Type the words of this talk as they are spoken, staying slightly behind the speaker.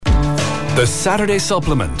The Saturday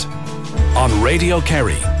Supplement on Radio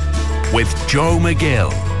Kerry with Joe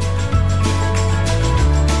McGill.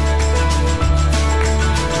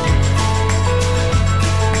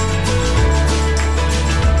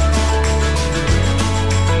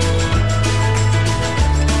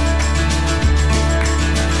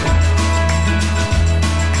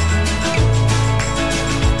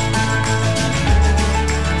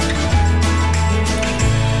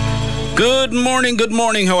 Good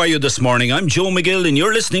morning. How are you this morning? I'm Joe McGill and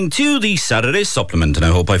you're listening to the Saturday Supplement, and I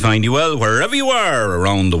hope I find you well wherever you are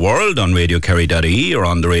around the world on radiokerry.ie or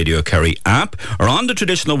on the Radio Kerry app or on the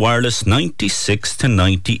traditional wireless 96 to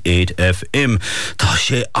 98 FM.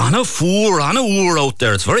 Tasha, on a four out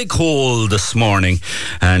there. It's very cold this morning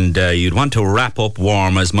and you'd want to wrap up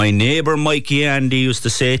warm. As my neighbour Mikey Andy used to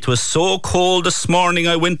say, it was so cold this morning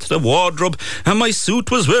I went to the wardrobe and my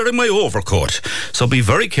suit was wearing my overcoat. So be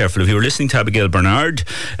very careful. If you were listening to Abigail Bernard,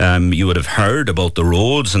 you would have heard about the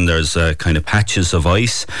roads and there's kind of patches of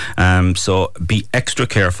ice, so be extra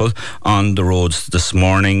careful on the roads this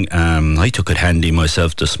morning. I took it handy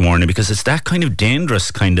myself this morning because it's that kind of dangerous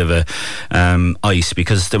kind of a ice,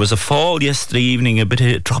 because there was a fall yesterday evening, a bit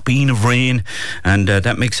of dropping of rain, and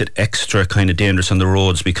that makes it extra kind of dangerous on the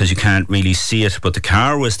roads because you can't really see it. But the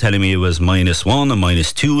car was telling me it was -1 and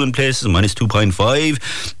 -2 in places, -2.5.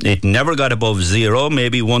 It never got above 0,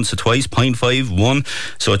 maybe once or twice, 0.51.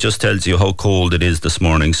 So it just tells you how cold it is this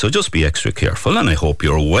morning. So just be extra careful, and I hope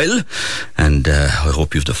you're well, and I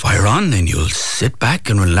hope you've the fire on and you'll sit back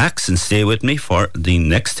and relax and stay with me for the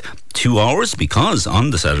next 2 hours, because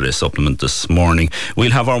on the Saturday Supplement this morning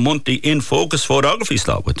we'll have our monthly In Focus photography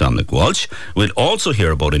slot with Dominic Walsh. We'll also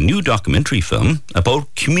hear about a new documentary film about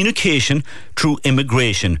communication through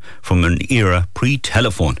immigration from an era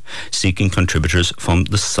pre-telephone, seeking contributors from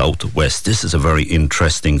the southwest. This is a very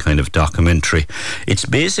interesting kind of documentary. It's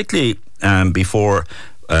basically before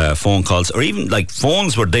phone calls, or even like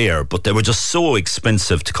phones were there, but they were just so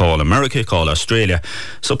expensive to call America, call Australia.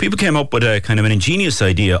 So people came up with a kind of an ingenious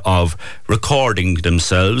idea of recording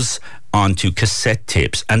themselves onto cassette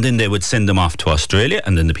tapes, and then they would send them off to Australia,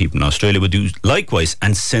 and then the people in Australia would do likewise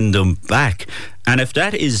and send them back. And if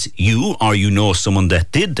that is you, or you know someone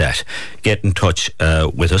that did that, get in touch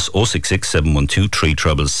with us, 066 712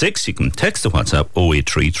 3666. You can text the WhatsApp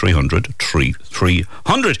 083 300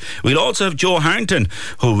 3300. We'll also have Joe Harrington,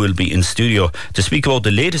 who will be in studio to speak about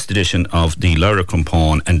the latest edition of the Lyra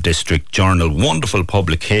Crumpone and District Journal. Wonderful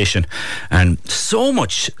publication, and so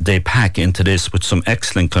much they pack into this with some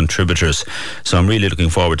excellent contributors. So I'm really looking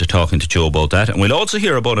forward to talking to Joe about that. And we'll also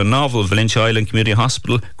hear about a novel Valentia Island Community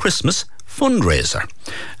Hospital Christmas fundraiser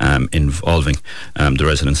involving the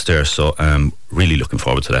residents there. So really looking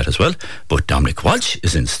forward to that as well. But Dominic Walsh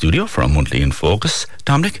is in studio for our monthly In Focus.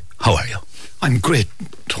 Dominic, how are you? I'm great,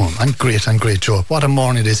 Tom. I'm great, Joe. What a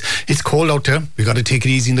morning it is. It's cold out there. We've got to take it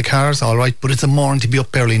easy in the cars, all right, but it's a morning to be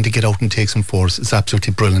up early and to get out and take some fours. It's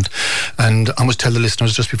absolutely brilliant. And I must tell the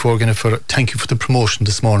listeners just before we're going to thank you for the promotion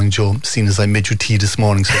this morning, Joe, seeing as I made you tea this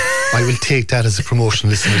morning. So I will take that as a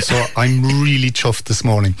promotion, listeners. So I'm really chuffed this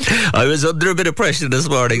morning. I was under a bit of pressure this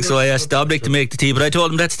morning, so I asked Dominic to make the tea, but I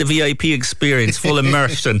told him that's the VIP experience, full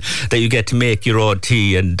immersion, that you get to make your own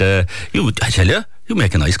tea. And I tell you, you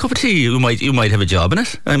make a nice cup of tea. You might have a job in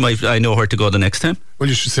it. I know where to go the next time. Well,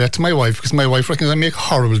 you should say that to my wife, because my wife reckons I make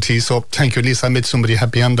horrible tea. So thank you. At least I made somebody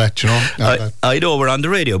happy on that, you know. I know we're on the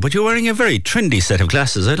radio, but you're wearing a very trendy set of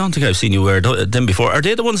glasses. I don't think I've seen you wear them before. Are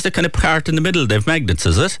they the ones that kind of part in the middle? They've magnets,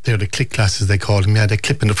 is it? They're the click glasses, they call them. Yeah, they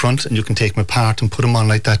clip in the front and you can take them apart and put them on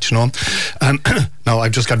like that, you know. Now,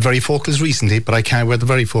 I've just got varifocals recently, but I can't wear the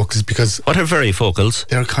varifocals because... What are varifocals?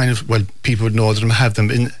 They're kind of, well, people would know that I have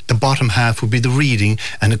them. In the bottom half would be the reading,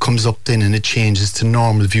 and it comes up then and it changes to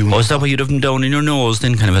normal view. Oh, is that why you'd have them down in your nose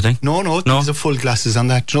then, kind of a thing? No, these are full glasses on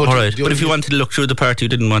that. You know, all right, but if you wanted to look through the part, you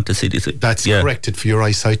didn't want to see this. That's corrected for your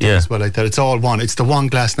eyesight as well, like that. It's all one. It's the one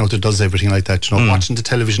glass now that does everything like that, you know. Watching the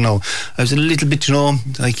television now, I was a little bit, you know,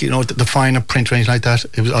 like, you know, the finer print or anything like that,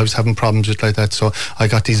 I was having problems with like that, so I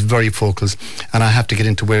got these varifocals, and I have to get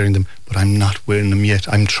into wearing them, but I'm not wearing them yet.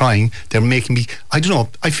 I'm trying. They're making me, I don't know,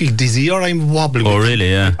 I feel dizzy or I'm wobbling. Oh,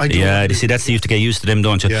 really? Yeah. You see, that's you have to get used to them,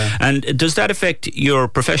 don't you? Yeah. And does that affect your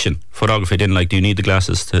profession, photography? Then, like, do you need the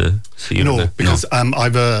glasses to see you? No, because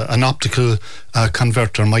I've an optical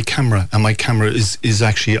converter on my camera, and my camera is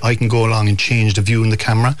actually, I can go along and change the view in the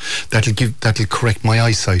camera. That'll correct my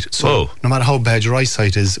eyesight. So no matter how bad your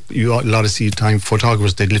eyesight is, a lot of time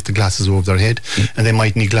photographers, they'd lift the glasses over their head, and they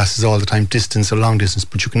might need glasses all the time, distance or long distance,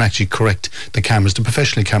 but you can actually correct the cameras. The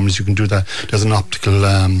professional cameras, you can do that. There's an optical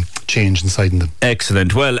change inside in them.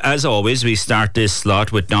 Excellent. Well, as always, we start this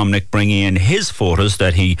slot with Dominic bringing in his photos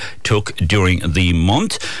that he took during the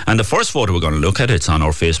month. And the first photo we're going to look at, it's on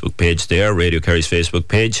our Facebook page there, Radio Kerry's Facebook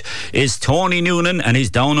page, is Tony Noonan, and he's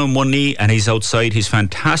down on one knee and he's outside his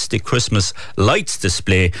fantastic Christmas lights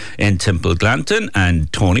display in Temple Glanton.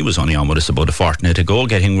 And Tony was only on with us about a fortnight ago,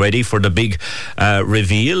 getting ready for the big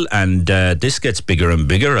reveal. And this gets bigger and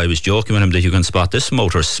bigger. I was joking with him that you can spot this from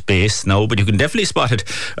outer space now, but you can definitely spot it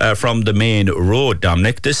from the main road,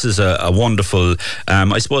 Dominic. This is a wonderful,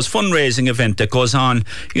 I suppose, fundraising event that goes on,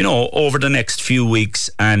 you know, over the next few weeks,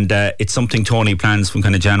 and it's something Tony plans from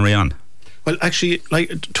kind of January on. Well, actually, like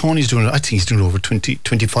Tony's doing it, I think he's doing it over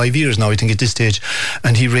 25 years now, I think, at this stage.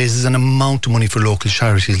 And he raises an amount of money for local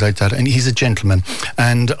charities like that. And he's a gentleman.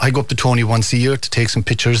 And I go up to Tony once a year to take some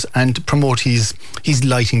pictures and promote his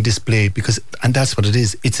lighting display, and that's what it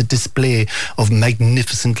is. It's a display of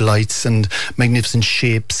magnificent lights and magnificent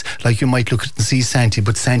shapes. Like you might look at and see Santee,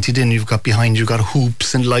 but Santee then you've got behind, you've got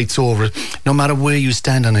hoops and lights over it. No matter where you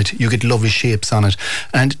stand on it, you get lovely shapes on it.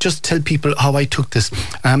 And just tell people how I took this.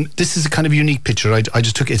 This is a kind of unique picture. I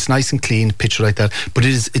just took it. It's nice and clean picture like that, but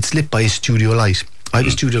it's lit by a studio light. I have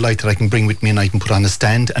a studio light that I can bring with me and I can put on a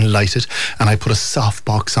stand and light it, and I put a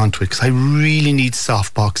softbox onto it because I really need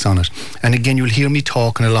softbox on it. And again, you'll hear me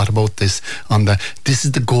talking a lot about this on that. This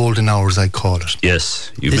is the golden hours, I call it. Yes,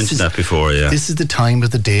 you've mentioned that before, yeah. This is the time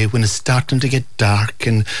of the day when it's starting to get dark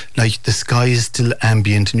and like the sky is still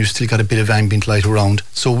ambient and you've still got a bit of ambient light around.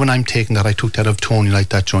 So when I'm taking that, I took that of Tony like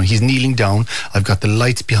that, John. He's kneeling down, I've got the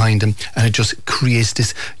lights behind him, and it just creates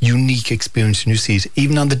this unique experience when you see it.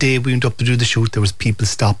 Even on the day we went up to do the shoot, there was people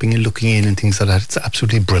stopping and looking in and things like that. It's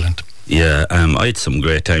absolutely brilliant. Yeah, I had some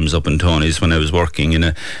great times up in Tony's when I was working in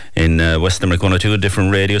West Limerick 102, a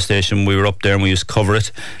different radio station. We were up there and we used to cover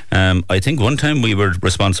it. I think one time we were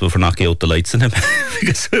responsible for knocking out the lights in him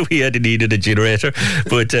because we needed a generator.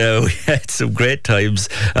 But we had some great times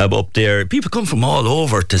up there. People come from all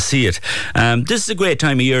over to see it. This is a great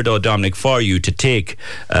time of year, though, Dominic, for you to take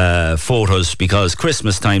photos, because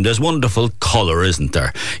Christmas time, there's wonderful colour, isn't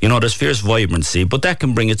there? You know, there's fierce vibrancy, but that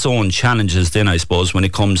can bring its own challenges then, I suppose, when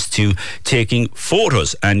it comes to taking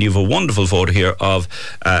photos. And you've a wonderful photo here of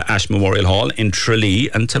Ash Memorial Hall in Tralee,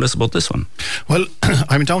 and tell us about this one. Well,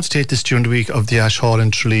 I went down to take this during the week of the Ash Hall in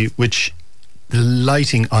Tralee, which the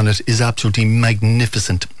lighting on it is absolutely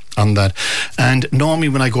magnificent on that. And normally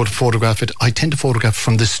when I go to photograph it, I tend to photograph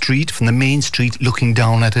from the street, from the main street, looking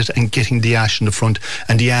down at it and getting the ash in the front,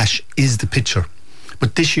 and the ash is the picture.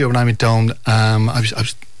 But this year when I went down, I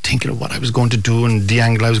was thinking of what I was going to do and the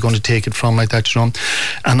angle I was going to take it from, like that, you know.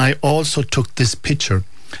 And I also took this picture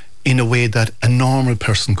in a way that a normal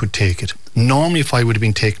person could take it. Normally, if I would have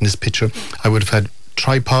been taking this picture, I would have had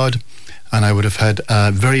tripod, and I would have had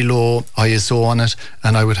very low ISO on it,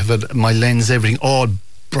 and I would have had my lens, everything all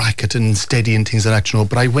bracket and steady and things like that, you know.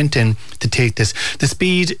 But I went in to take this. The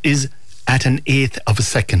speed is at 1/8 of a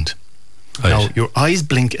second. Right. Now, your eyes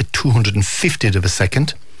blink at 250th of a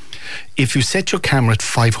second. If you set your camera at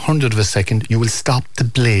 500 of a second, you will stop the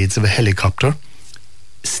blades of a helicopter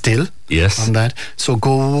still. Yes. On that. So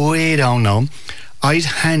go way down now. I'd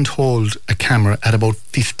hand hold a camera at about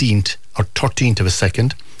 15th or 13th of a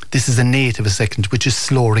second. This is 1/8 of a second, which is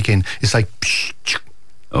slower again. It's like...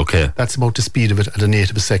 Okay. That's about the speed of it at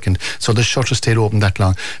 1/8 of a second. So the shutter stayed open that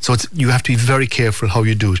long. So you have to be very careful how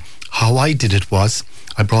you do it. How I did it was,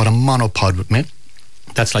 I brought a monopod with me.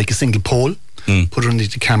 That's like a single pole. Put it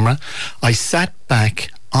underneath the camera. I sat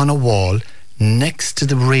back on a wall next to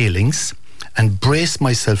the railings and braced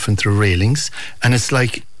myself into the railings. And it's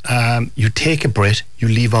like you take a breath, you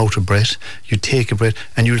leave out a breath, you take a breath,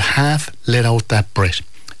 and you'll half let out that breath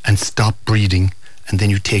and stop breathing, and then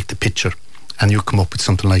you take the picture and you come up with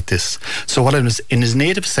something like this. So what I was, in his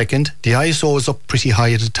native second, the ISO was up pretty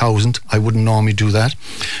high at 1,000. I wouldn't normally do that.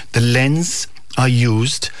 The lens I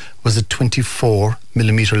used was a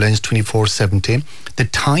 24mm lens, 24-70. The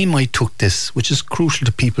time I took this, which is crucial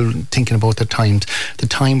to people thinking about their times, the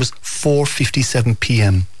time was 4:57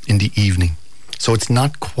 p.m. in the evening. So it's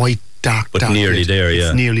not quite dark. But nearly yet. there, yeah.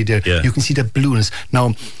 It's nearly there. Yeah. You can see the blueness.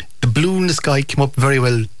 Now, the blue in the sky came up very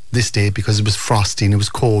well this day because it was frosty and it was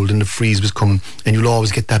cold and the freeze was coming, and you'll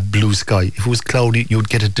always get that blue sky. If it was cloudy, you'd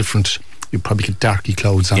get a different you probably get darky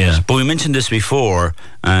clouds on Yeah, it. but we mentioned this before,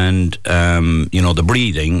 and the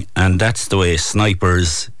breathing, and that's the way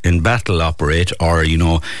snipers in battle operate, or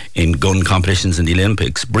in gun competitions in the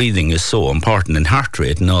Olympics. Breathing is so important, and heart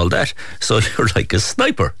rate and all that. So you're like a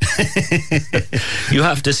sniper. You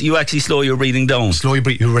actually slow your breathing down. Slow your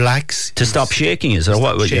breath, you relax to stop shaking, is or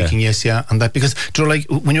what? Shaking, yes, yeah, and that because like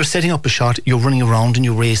when you're setting up a shot, you're running around and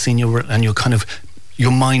you're racing, and you're kind of.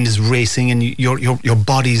 Your mind is racing and your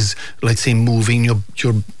body's, let's say, moving.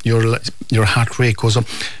 Your heart rate goes up,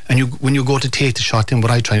 and when you go to take the shot, then what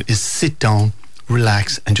I try is sit down,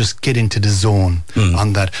 relax, and just get into the zone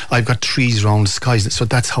on that. I've got trees around the skies, so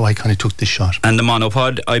that's how I kind of took this shot. And the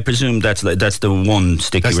monopod, I presume that's the one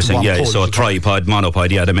stick you were saying, yeah. So a tripod,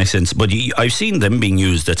 monopod, yeah, that makes sense. But I've seen them being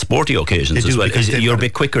used at sporty occasions as well. You're a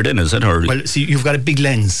bit quicker then, is it? Or well, see, you've got a big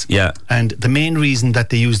lens, yeah, and the main reason that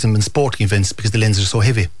they use them in sporting events because the lenses are so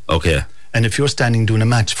heavy. Okay. And if you're standing doing a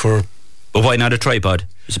match for, but why not a tripod?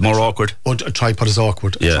 It's more awkward. Oh, a tripod is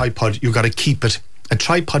awkward. Yeah. A tripod, you got to keep it. A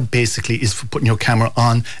tripod basically is for putting your camera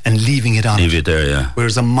on and leaving it on. Leave it there, yeah.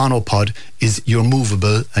 Whereas a monopod is you're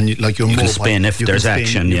movable and you're you mobile. Can spin if there's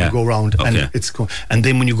action, yeah. You can go around okay. and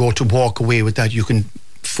then when you go to walk away with that, you can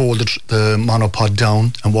fold the monopod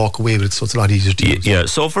down and walk away with it, so it's a lot easier to use. Yeah,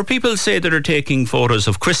 so for people say that are taking photos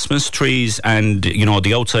of Christmas trees and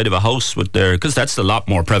the outside of a house with because that's a lot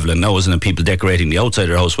more prevalent now, isn't it? People decorating the outside of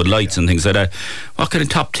their house with lights and things like that. What kind of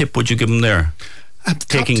top tip would you give them there?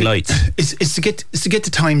 Taking lights is to get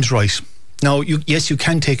the times right. Now, you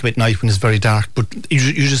can take them at night when it's very dark, but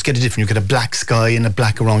you just get a different. You get a black sky and a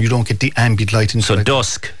black around. You don't get the ambient light. So like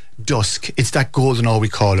dusk. It's that golden hour we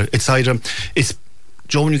call it. It's either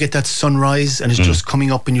Joe, when you get that sunrise and it's just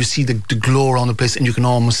coming up and you see the glow around the place and you can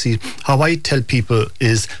almost see. How I tell people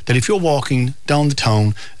is that if you're walking down the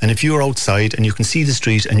town and if you're outside and you can see the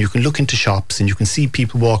street and you can look into shops and you can see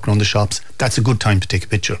people walking around the shops, that's a good time to take a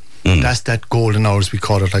picture. That's that golden hours, we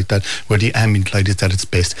call it like that, where the ambient light is at its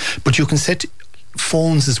best. But you can set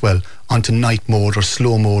phones as well onto night mode or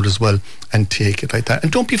slow mode as well and take it like that.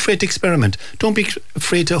 And don't be afraid to experiment. Don't be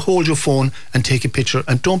afraid to hold your phone and take a picture,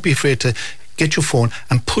 and don't be afraid to get your phone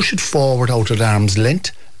and push it forward out at arm's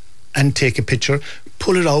length and take a picture,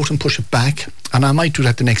 pull it out and push it back. And I might do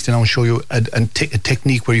that the next day now and show you a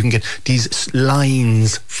technique where you can get these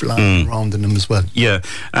lines flying around in them as well. Yeah,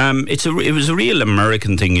 it was a real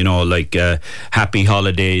American thing, like happy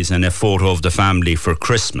holidays and a photo of the family for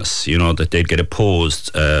Christmas, that they'd get a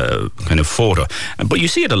posed kind of photo. But you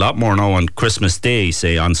see it a lot more now on Christmas Day,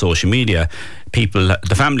 say on social media. People,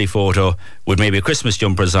 the family photo with maybe a Christmas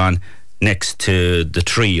jumpers on, next to the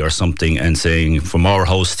tree or something and saying from our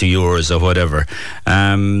house to yours or whatever.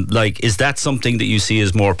 Is that something that you see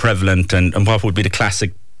as more prevalent, and what would be the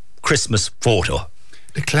classic Christmas photo?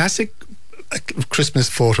 The classic Christmas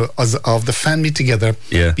photo of the family together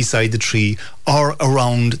beside the tree or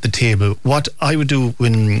around the table. What I would do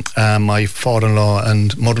when my father-in-law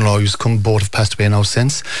and mother-in-law used to come, both have passed away now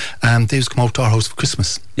since, they used to come out to our house for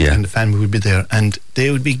Christmas, and the family would be there and they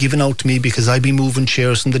would be given out to me because I'd be moving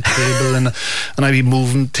chairs from the table and I'd be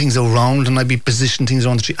moving things around and I'd be positioning things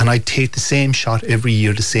around the tree, and I'd take the same shot every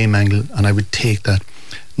year, the same angle, and I would take that.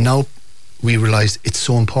 Now we realise it's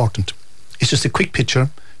so important. It's just a quick picture.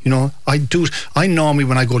 I do it. I normally,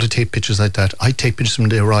 when I go to take pictures like that, I take pictures when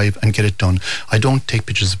they arrive and get it done. I don't take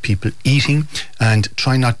pictures of people eating, and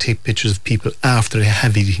try not to take pictures of people after they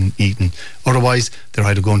have eaten. Otherwise, they're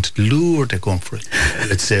either going to the loo or they're going for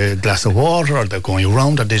let's say a glass of water, or they're going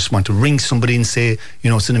around, or they just want to ring somebody and say,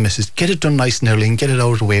 send a message. Get it done nice and early and get it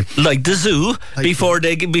out of the way. Like the zoo, before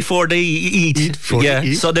they eat.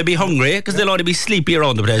 So they'll be hungry because they'll already be sleepy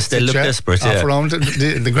around the place. They'll look desperate. Off around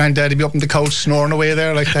the granddaddy be up on the couch snoring away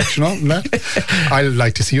there like that, I'd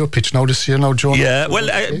like to see your pitch now this year now, Joe. Yeah, well,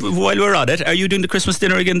 while we're at it, are you doing the Christmas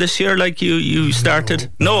dinner again this year like you started?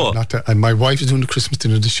 No. Not my wife is doing the Christmas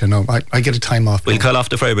dinner this year now. I get a time off. We'll call off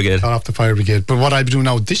the fire brigade. Call off the fire brigade. But what I'll be doing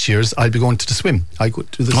now this year is I'll be going to the swim. I go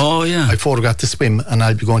to the I photographed the swim, and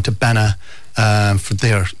I'll be going to Banna for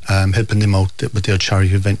their helping them out with their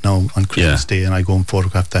charity event now on Christmas Day, and I go and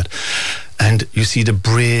photograph that. And you see the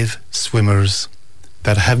brave swimmers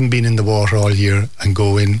that haven't been in the water all year and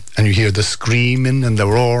go in, and you hear the screaming and the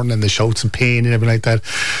roaring and the shouts of pain and everything like that.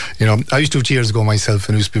 I used to do it years ago myself,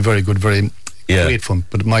 and it used to be very good, very great fun.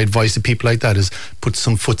 But my advice to people like that is put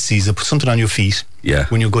some footsies or put something on your feet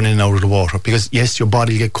when you're going in and out of the water, because yes, your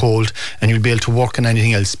body will get cold and you'll be able to work on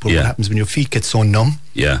anything else, but what happens when your feet get so numb,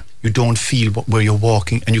 you don't feel where you're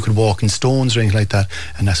walking, and you could walk in stones or anything like that,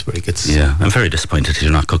 and that's where it gets I'm very disappointed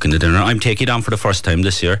you're not cooking the dinner. I'm taking it on for the first time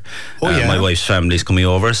this year. My wife's family's coming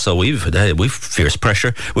over, so we've fierce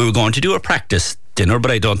pressure. We were going to do a practice dinner,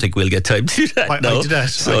 but I don't think we'll get time to do that. I did that.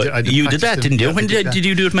 So I did you did that, didn't you? Yeah, When did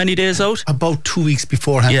you do it? Many days out? About 2 weeks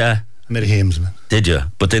beforehand. Yeah. I met a Hamesman. Did you?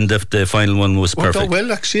 But then the final one was Worked perfect. out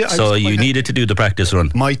well, actually. So you needed to do the practice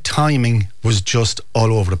run. My timing was just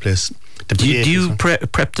all over the place. Do you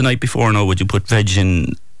prep the night before? No, would you put veg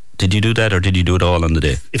in? Did you do that, or did you do it all on the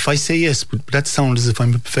day? If I say yes, would that sound as if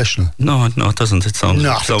I'm a professional? No, it doesn't. It sounds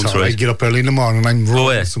right. I get up early in the morning and I'm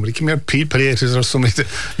rolling. Somebody, come here, Pete Potatoes or somebody.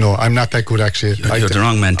 No, I'm not that good, actually. You're the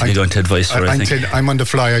wrong man to be going to advice for, I think. I'm on the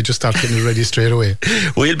fly. I just start getting it ready straight away.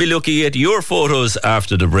 We'll be looking at your photos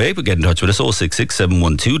after the break. But get in touch with us, 066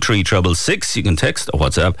 712 3666. You can text or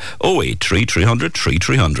WhatsApp 083 300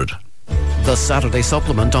 3300. The Saturday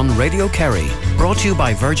Supplement on Radio Kerry, brought to you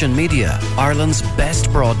by Virgin Media, Ireland's best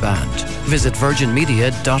broadband. Visit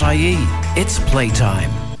virginmedia.ie. It's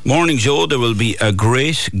playtime. Morning, Joe. There will be a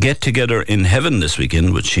great get-together in heaven this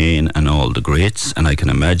weekend with Shane and all the greats, and I can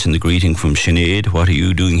imagine the greeting from Sinead, "What are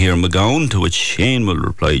you doing here, McGowan?" To which Shane will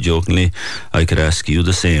reply jokingly, "I could ask you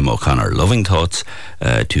the same, O'Connor." Loving thoughts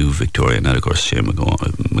to Victoria, and that, of course, Shane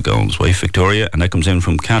McGowan's wife, Victoria, and that comes in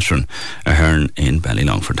from Catherine Ahern in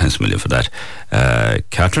Ballylongford. Thanks a million for that.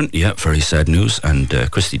 Catherine, yeah, very sad news, and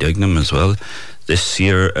Christy Dignam as well. This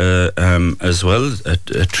year as well,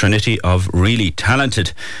 a trinity of really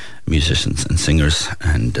talented musicians and singers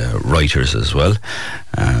and writers as well.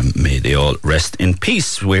 May they all rest in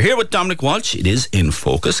peace. We're here with Dominic Walsh. It is In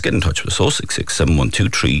Focus. Get in touch with us, 066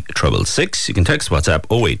 712 3666. You can text WhatsApp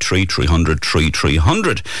 083 300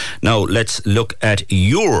 3300. Now let's look at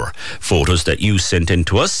your photos that you sent in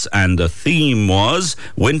to us, and the theme was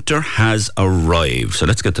winter has arrived. So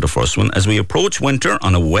let's get to the first one. As we approach winter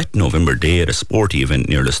on a wet November day at a sporty event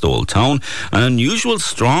near Listowel town, an unusual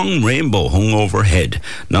strong rainbow hung overhead.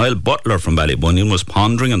 Niall Butler from Ballybunion was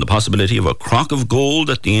pondering on the possibility of a crock of gold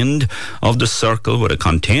at the end of the circle with a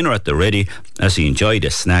container at the ready as he enjoyed a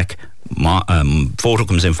snack. Photo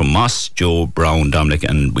comes in from Moss Joe Brown, Dominic,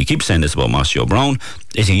 and we keep saying this about Moss Joe Brown,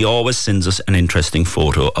 is he always sends us an interesting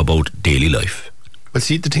photo about daily life. Well,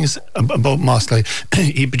 see, the thing is about Moss, like,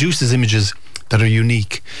 he produces images that are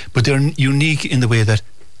unique, but they're unique in the way that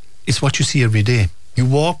it's what you see every day. You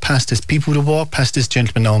walk past this, people would walk past this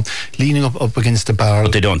gentleman now, leaning up against the bar.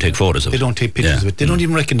 But they don't take photos of it. They don't take pictures of it. They don't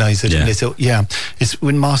even recognise it. Yeah. And they say, it's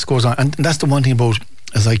when Moss goes on. And that's the one thing about,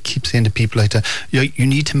 as I keep saying to people like that, you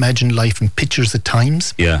need to imagine life in pictures at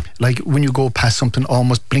times. Yeah. Like when you go past something,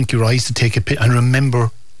 almost blink your eyes to take a picture and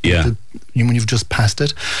remember when you've just passed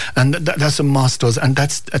it. And that's what Moss does, and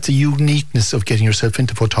that's a uniqueness of getting yourself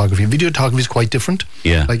into photography. Videography is quite different.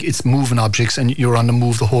 Like it's moving objects and you're on the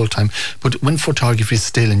move the whole time, but when photography is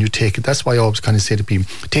still and you take it, that's why I always kind of say to people,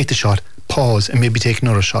 take the shot, pause and maybe take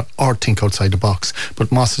another shot or think outside the box.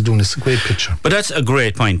 But Moss is doing this, a great picture. But that's a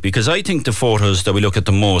great point, because I think the photos that we look at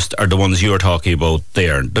the most are the ones you're talking about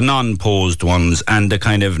there, the non-posed ones, and the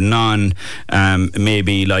kind of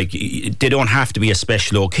maybe like, they don't have to be a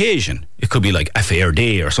special occasion. It could be like a fair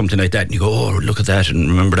day or something like that, and you go, oh, look at that and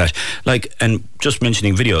remember that. Like, and just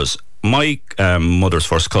mentioning videos, my mother's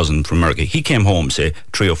first cousin from America, he came home, say,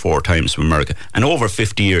 3 or 4 times from America, and over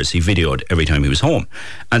 50 years he videoed every time he was home.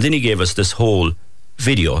 And then he gave us this whole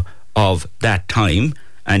video of that time,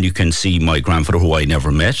 and you can see my grandfather, who I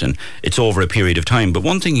never met, and it's over a period of time. But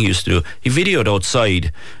one thing he used to do, he videoed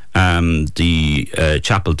outside the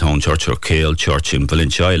Chapeltown Church, or Cale Church in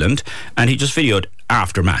Valentia Island, and he just videoed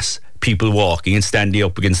after Mass, people walking and standing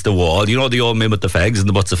up against the wall, you know, the old men with the fags and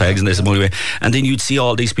the butts of fags and this and that. And then you'd see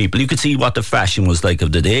all these people. You could see what the fashion was like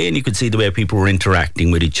of the day, and you could see the way people were interacting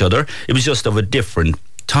with each other. It was just of a different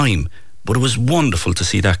time, but it was wonderful to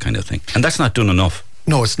see that kind of thing, and that's not done enough.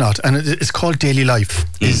 No, it's not, and it's called daily life.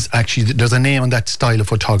 Is actually, there's a name on that style of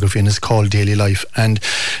photography, and it's called daily life. And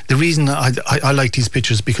the reason I like these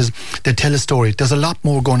pictures, because they tell a story. There's a lot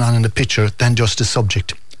more going on in the picture than just the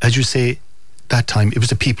subject. As you say, that time it was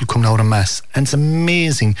the people coming out en masse, and it's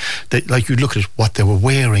amazing that, like, you'd look at what they were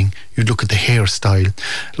wearing, you'd look at the hairstyle,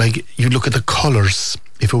 like you'd look at the colours,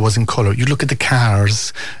 if it was in colour, you'd look at the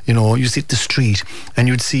cars, you know, you see the street, and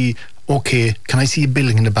you'd see, okay, can I see a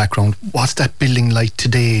building in the background? What's that building like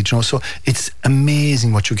today? You know, so it's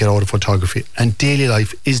amazing what you get out of photography, and daily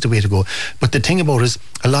life is the way to go. But the thing about it is,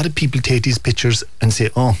 a lot of people take these pictures and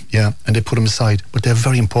say, oh yeah, and they put them aside, but they're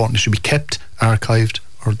very important. They should be kept, archived,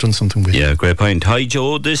 or done something with. Yeah, great point. Hi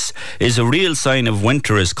Joe, this is a real sign of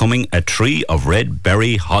winter is coming, a tree of red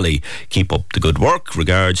berry holly. Keep up the good work.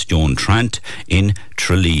 Regards, Joan Trant in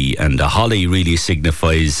Tralee. And the holly really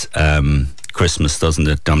signifies Christmas, doesn't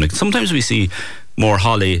it, Dominic? Sometimes we see more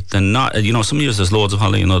holly than not. Some years there's loads of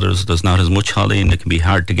holly and others there's not as much holly, and it can be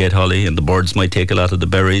hard to get holly and the birds might take a lot of the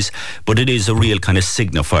berries, but it is a real kind of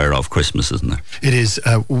signifier of Christmas, isn't it? It is.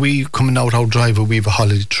 We coming out our driveway, we have a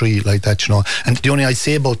holly tree like that, and the only I'd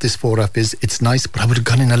say about this photograph is it's nice, but I would have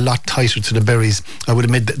gone in a lot tighter to the berries. I would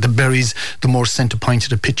have made the berries the more centre point of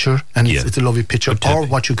the picture, and it's a lovely picture. Or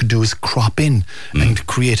what you could do is crop in and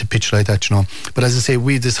create a picture like that, But as I say,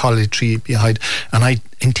 we have this holly tree behind, and I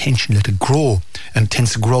intentionally let it grow, and it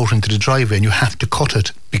tends to grow out into the driveway, and you have to cut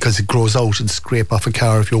it because it grows out and scrape off a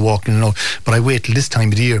car if you're walking and all. But I wait till this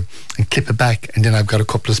time of the year and clip it back, and then I've got a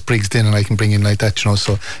couple of sprigs then and I can bring in like that,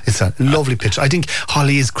 So it's a lovely picture. I think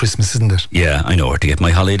holly is Christmas, isn't it? Yeah, I know where to get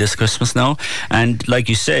my holly this Christmas now. And like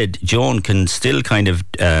you said, Joan can still kind of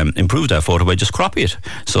improve that photo by just cropping it.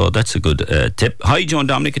 So that's a good tip. Hi, Joan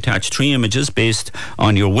Dominic. Attached 3 images based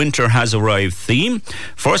on your Winter Has Arrived theme.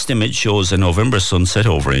 First image shows a November sunset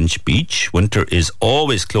over Inch Beach. Winter is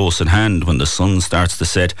always close at hand when the sun starts to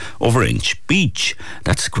set over Inch Beach.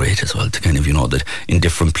 That's great as well, to kind of, that in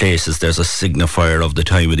different places there's a signifier of the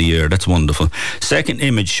time of the year. That's wonderful. Second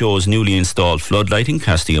image shows newly installed floodlighting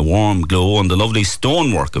casting a warm glow on the lovely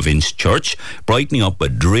stonework of Inch Church, brightening up a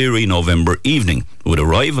dreary November evening. With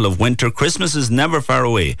arrival of winter, Christmas is never far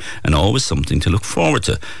away and always something to look forward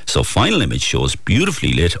to. So final image shows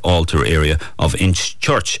beautifully lit altar area of Inch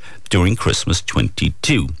Church during Christmas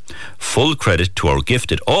 22. Full credit to our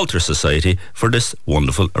gifted Altar Society for this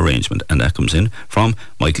wonderful arrangement. And that comes in from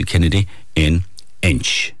Michael Kennedy in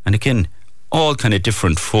Inch. And again, all kind of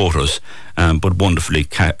different photos, but wonderfully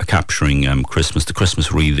capturing Christmas. The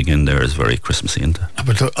Christmas wreath again there is very Christmassy, isn't it?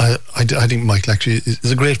 But I think Michael actually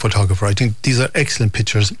is a great photographer. I think these are excellent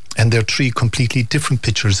pictures, and they're 3 completely different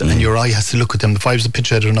pictures, and your eye has to look at them. If I was a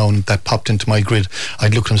picture editor now and that popped into my grid,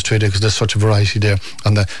 I'd look at them straight away because there's such a variety there.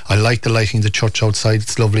 And I like the lighting of the church outside,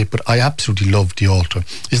 it's lovely, but I absolutely love the altar.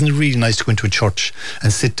 Isn't it really nice to go into a church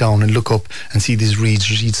and sit down and look up and see these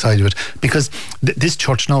wreaths each side of it? Because this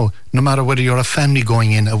church now, no matter whether you're a family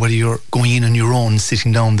going in or whether you're going in on your own,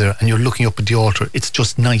 sitting down there and you're looking up at the altar, it's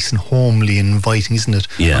just nice and homely and inviting, isn't it?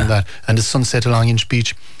 Yeah. And the sunset along Inch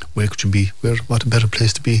Beach, where could you be? What a better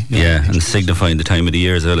place to be. And signifying the time of the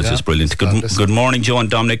year as well. It's just brilliant. Good morning, Joe and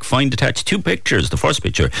Dominic. Find attached 2 pictures. The first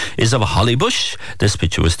picture is of a holly bush. This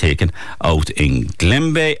picture was taken out in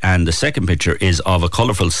Glenbeigh, and the second picture is of a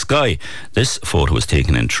colourful sky. This photo was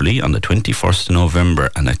taken in Tralee on the 21st of November,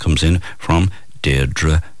 and that comes in from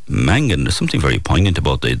Deirdre Mangan. There's something very poignant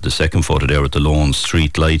about the second photo there with the lone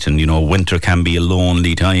street light, and winter can be a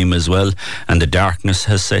lonely time as well, and the darkness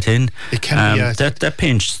has set in. It can be. That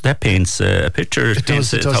paints a picture. It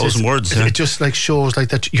paints 1,000 words. It just like shows like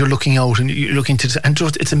that you're looking out and you're looking to and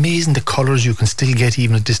it's amazing the colours you can still get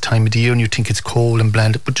even at this time of the year, and you think it's cold and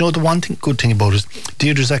bland. But the one good thing about it,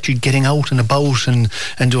 Deirdre's actually getting out and about and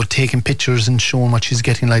taking pictures and showing what she's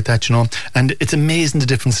getting like that, and it's amazing the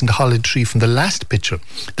difference in the holly tree from the last picture.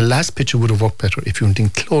 The last picture would have worked better if you went in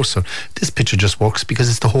closer. This picture just works because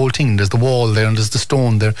it's the whole thing. There's the wall there and there's the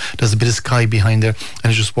stone there. There's a bit of sky behind there,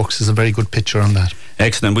 and it just works as a very good picture on that.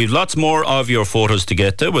 Excellent. We've lots more of your photos to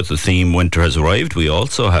get to with the theme Winter Has Arrived. We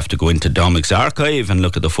also have to go into Dominic's archive and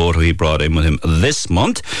look at the photo he brought in with him this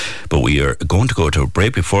month. But we are going to go to a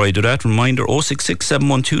break. Before I do that, reminder 066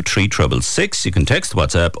 712 3666. You can text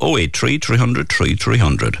WhatsApp 083 300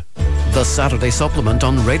 3300. The Saturday Supplement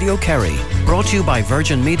on Radio Kerry. Brought to you by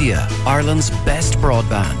Virgin Media, Ireland's best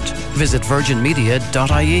broadband. Visit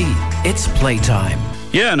virginmedia.ie. It's playtime.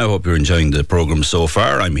 Yeah, and I hope you're enjoying the programme so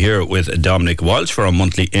far. I'm here with Dominic Walsh for our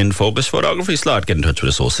monthly In Focus photography slot. Get in touch with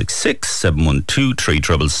us 066 712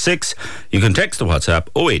 3666. You can text the WhatsApp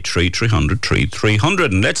 083 300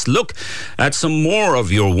 3300. And let's look at some more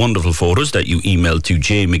of your wonderful photos that you emailed to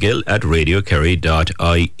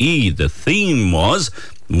jmcgill@radiokerry.ie. The theme was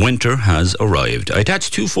Winter Has Arrived. I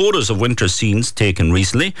attached 2 photos of winter scenes taken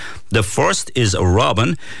recently. The first is a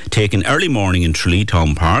robin taken early morning in Tralee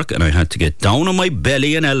Town Park, and I had to get down on my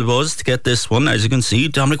belly and elbows to get this one. As you can see,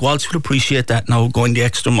 Dominic Walsh would appreciate that now, going the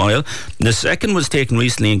extra mile. The second was taken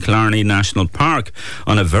recently in Killarney National Park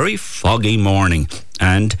on a very foggy morning,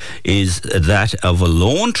 and is that of a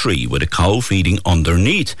lone tree with a cow feeding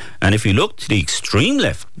underneath. And if you look to the extreme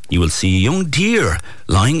left, you will see a young deer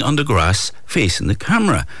lying on the grass facing the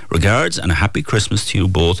camera. Regards and a happy Christmas to you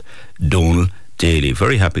both, Donal Daly.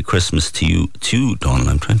 Very happy Christmas to you too, Donal.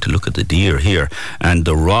 I'm trying to look at the deer here. And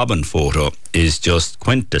the robin photo is just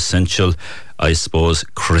quintessential, I suppose,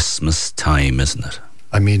 Christmas time, isn't it?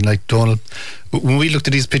 I mean, like Donal, when we looked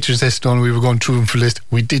at these pictures, Esther, we were going through them for a list.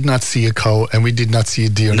 We did not see a cow and we did not see a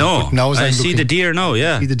deer. No, but now as I see the deer now,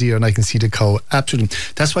 yeah. I see the deer and I can see the cow, absolutely.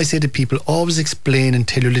 That's why I say to people, always explain and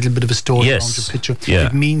tell you a little bit of a story around your picture. Yeah.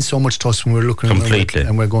 It means so much to us when we're looking completely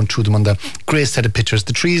and we're going through them on that. Great set of pictures.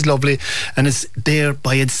 The tree is lovely and it's there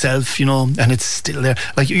by itself, you know, and it's still there.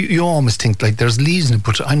 Like you almost think like there's leaves in it,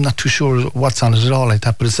 but I'm not too sure what's on it at all like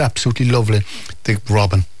that, but it's absolutely lovely. The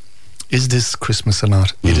robin. Is this Christmas or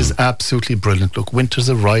not? It is absolutely brilliant. Look, winter's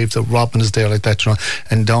arrived, the robin is there like that, you know,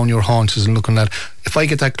 and down your haunches and looking at. If I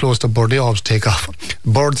get that close to a bird, they always take off.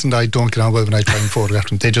 Birds and I don't get on well when I try and photograph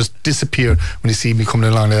them. They just disappear when they see me coming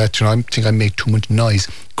along like that, you know. I think I make too much noise.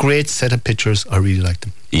 Great set of pictures. I really like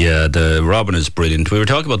them. Yeah, the robin is brilliant. We were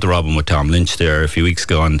talking about the robin with Tom Lynch there a few weeks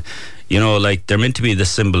ago, and you know, like, they're meant to be the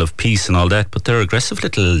symbol of peace and all that, but they're aggressive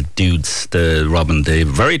little dudes, the robin. They're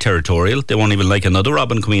very territorial. They won't even like another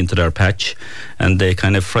robin coming into their patch, and they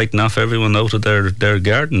kind of frighten off everyone out of their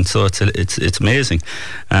garden. So it's amazing.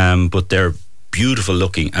 But they're beautiful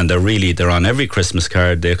looking, and they're on every Christmas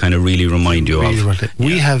card. They kind of really remind you of.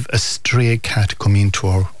 We have a stray cat coming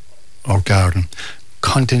into our garden,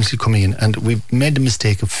 continuously coming in, and we've made the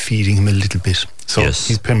mistake of feeding him a little bit. So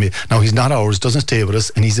he's permeable. Now, he's not ours, doesn't stay with us,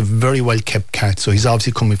 and he's a very well kept cat, so he's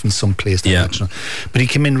obviously coming from some place. But he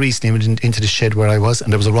came in recently, went into the shed where I was,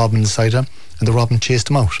 and there was a robin inside him, and the robin chased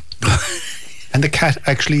him out. And the cat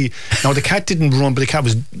actually, now the cat didn't run, but the cat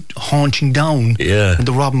was haunching down, and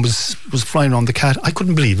the robin was flying around the cat. I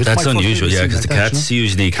couldn't believe it. That's unusual, because the cats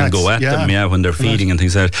usually can go at them, when they're feeding and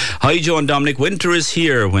things like that. Hi, Joe and Dominic. Winter is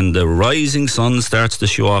here. When the rising sun starts to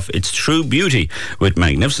show off its true beauty with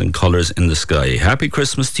magnificent colours in the sky. Happy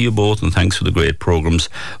Christmas to you both, and thanks for the great programmes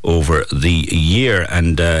over the year.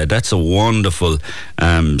 And that's a wonderful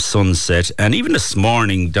sunset. And even this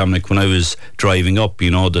morning, Dominic, when I was driving up,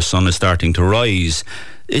 you know, the sun is starting to rise.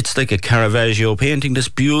 It's like a Caravaggio painting, this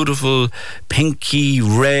beautiful pinky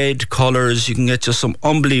red colours. You can get just some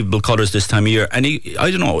unbelievable colours this time of year. And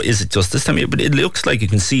I don't know, is it just this time of year? But it looks like you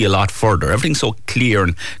can see a lot further. Everything's so clear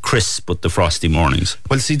and crisp with the frosty mornings.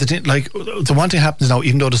 Well, see, the one thing happens now,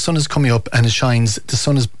 even though the sun is coming up and it shines, the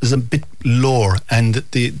sun is a bit lower, and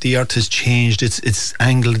the earth has changed its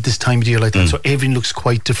angle at this time of year like that. So everything looks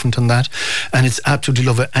quite different on that. And it's absolutely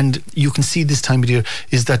lovely. And you can see this time of year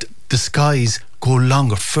is that the skies go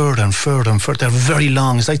longer, further and further and further. They're very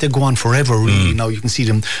long. It's like they go on forever, really. Now you can see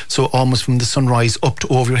them. So almost from the sunrise up to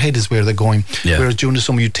over your head is where they're going. Whereas during the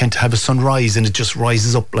summer you tend to have a sunrise and it just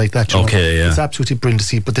rises up like that. It's absolutely brilliant to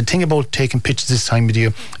see. But the thing about taking pictures this time of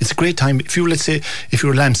year, it's a great time. If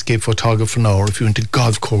you're a landscape photographer now, or if you're into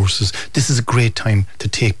golf courses, this is a great time to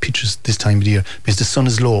take pictures this time of the year, because the sun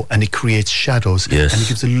is low and it creates shadows, and it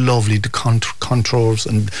gives a lovely contours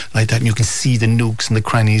and like that, and you can see the nooks and the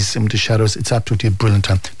crannies and the shadows. It's absolutely a brilliant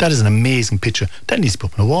time. That is an amazing picture. That needs to be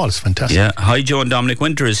up on a wall. It's fantastic. Yeah. Hi, Joe and Dominic.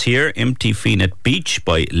 Winter is here. Empty Feenet Beach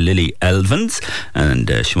by Lily Elvins, and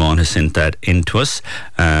Siobhan has sent that in to us,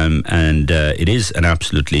 and it is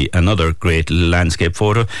another great landscape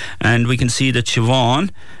photo, and we can see that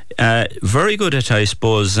Siobhan very good at, I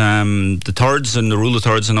suppose, the thirds and the rule of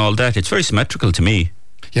thirds and all that. It's very symmetrical to me.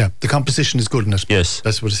 Yeah, the composition is good in it. Yes.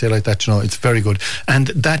 That's what I say like that, you know, it's very good.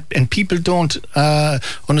 And people don't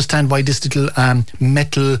understand why this little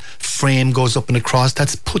metal frame goes up and across.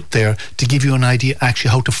 That's put there to give you an idea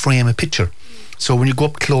actually how to frame a picture. So when you go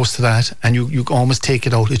up close to that and you almost take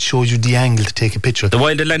it out, it shows you the angle to take a picture. The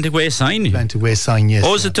Wild Atlantic Way sign? Atlantic Way sign, yes.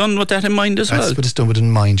 Oh, is it done with that in mind as well? That's what it's done with in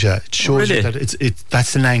mind, yeah. It shows you that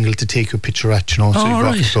that's an angle to take your picture at, you know.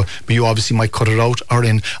 So but you obviously might cut it out or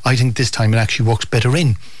in. I think this time it actually works better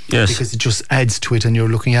in. Yes. Because it just adds to it and you're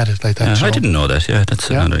looking at it like that. I didn't know that. Yeah, that's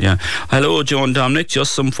another. Hello, Joe and Dominic.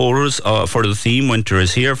 Just some photos for the theme. Winter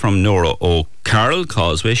is here from Nora O'Carroll,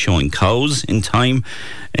 Causeway, showing cows in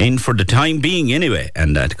for the time being anyway.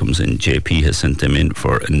 And that comes in. JP has sent them in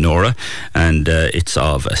for Nora. And it's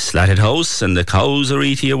of a slatted house and the cows are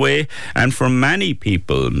eating away. And for many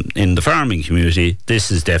people in the farming community,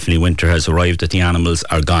 this is definitely winter has arrived, that the animals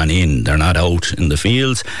are gone in. They're not out in the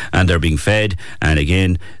fields and they're being fed. And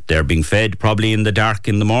again, they're being fed probably in the dark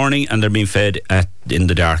in the morning, and they're being fed in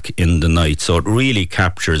the dark in the night. So it really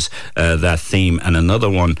captures that theme. And another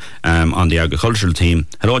one on the agricultural theme.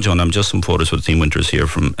 Hello, John. I'm just some photos for the theme. Winters here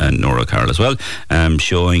from Nora Carroll as well,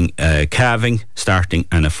 showing calving starting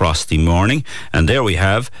on a frosty morning. And there we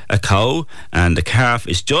have a cow, and the calf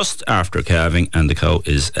is just after calving, and the cow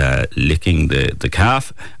is licking the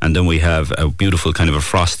calf. And then we have a beautiful kind of a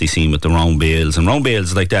frosty scene with the round bales. And round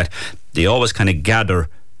bales like that, they always kind of gather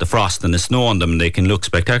the frost and the snow on them, they can look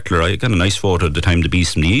spectacular. I got a nice photo at the time the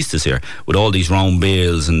Beast from the East is here, with all these round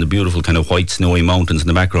bales and the beautiful kind of white snowy mountains in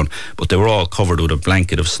the background, but they were all covered with a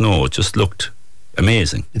blanket of snow. It just looked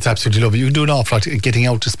amazing. It's absolutely lovely. You can do an awful lot getting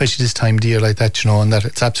out, especially this time of year like that, you know, and that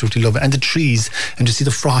it's absolutely lovely. And the trees, and you see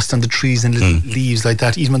the frost on the trees and little leaves like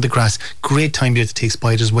that, even on the grass. Great time of year to take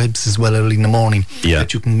spiders' webs as well early in the morning. Yeah.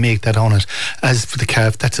 That you can make that on it. As for the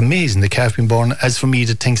calf, that's amazing. The calf being born. As for me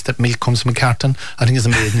that thinks that milk comes from a carton, I think it's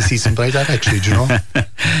amazing to see something like that actually, do you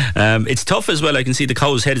know? It's tough as well. I can see the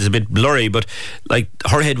cow's head is a bit blurry, but like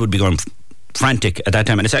her head would be going frantic at that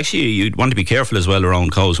time, and it's actually, you'd want to be careful as well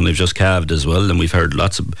around cows when they've just calved as well, and we've heard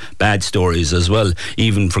lots of bad stories as well,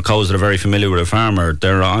 even for cows that are very familiar with a farmer.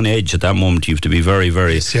 They're on edge at that moment. You have to be very,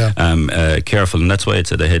 very careful, and that's why it's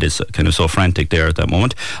the head is kind of so frantic there at that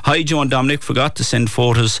moment. Hi, Joe and Dominic, forgot to send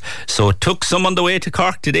photos, so it took some on the way to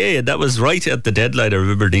Cork today, and that was right at the deadline. I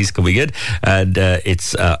remember these coming in, and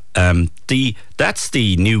it's that's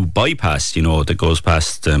the new bypass, you know, that goes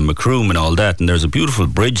past Macroom and all that, and there's a beautiful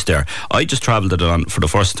bridge there. I just travelled it on for the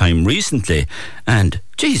first time recently, and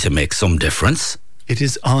geez, it makes some difference. It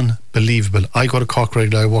is unbelievable. I go to Cork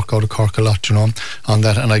regularly. I work out of Cork a lot, you know, on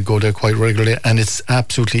that, and I go there quite regularly, and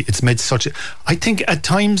it's made such a, I think at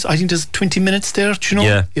times, I think there's 20 minutes there, do you know?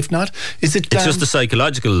 Yeah. If not, is it... It's just the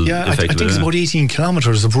psychological effect I think it's about 18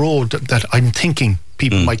 kilometres of road that I'm thinking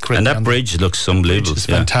people might correct. And that bridge looks unbelievable. It's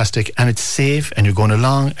fantastic, and it's safe, and you're going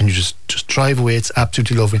along and you just drive away. It's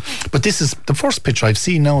absolutely lovely. But this is the first picture I've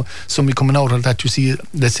seen now, somebody coming out of that. You see,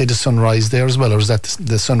 let's say, the sunrise there as well, or is that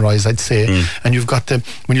the sunrise, I'd say. And you've got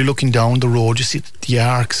when you're looking down the road, you see the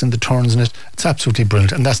arcs and the turns in it. It's absolutely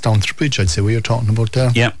brilliant, and that's down the bridge, I'd say, where you're talking about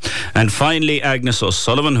there. Yeah. And finally, Agnes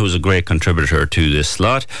O'Sullivan, who's a great contributor to this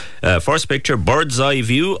slot. First picture, bird's eye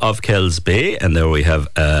view of Kells Bay, and there we have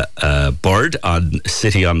a bird on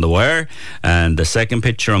City on the Wire. And the second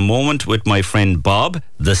picture, a moment with my friend Bob,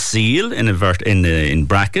 the seal, in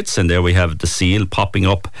brackets, and there we have the seal popping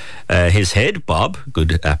up his head, Bob,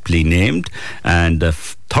 good, aptly named. And the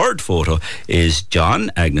third photo is John,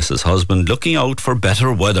 Agnes's husband, looking out for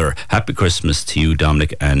better weather. Happy Christmas to you,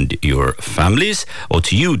 Dominic, and your families.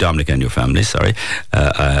 To you, Dominic, and your families, sorry.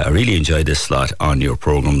 I really enjoyed this slot on your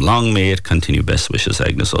programme. Long may it continue. Best wishes,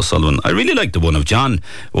 Agnes O'Sullivan. I really like the one of John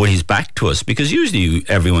where he's back to us, because usually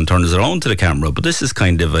everyone turns their own to the camera, but this is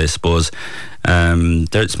kind of, I suppose,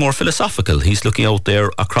 it's more philosophical. He's looking out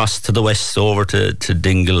there across to the west, over to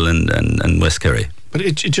Dingle and West Kerry. But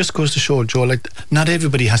it just goes to show, Joe, like, not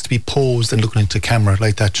everybody has to be posed and looking into camera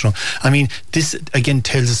like that, you know. I mean, this again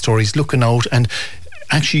tells the story. He's looking out, and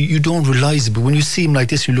actually you don't realise it, but when you see him like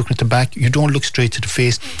this, you're looking at the back, you don't look straight to the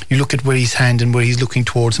face, you look at where his hand and where he's looking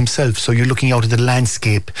towards himself, so you're looking out at the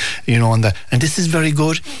landscape, you know, and that. And this is very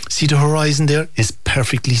good. See, the horizon there is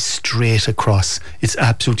perfectly straight across. It's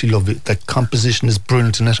absolutely lovely. The composition is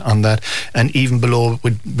brilliant in it on that, and even below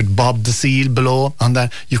with Bob the seal below on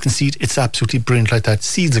that, you can see it. It's absolutely brilliant like that.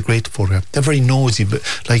 Seal's a great photograph. They're very nosy, but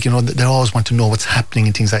like, you know, they always want to know what's happening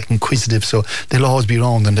and things, like inquisitive, so they'll always be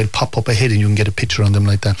around and they'll pop up ahead and you can get a picture on them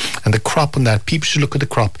like that. And the crop on that, people should look at the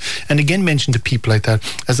crop, and again mention to people like that,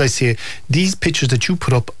 as I say, these pictures that you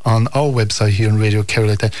put up on our website here in Radio Kerry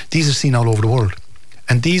like that, these are seen all over the world,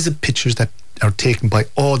 and these are pictures that are taken by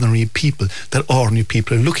ordinary people that ordinary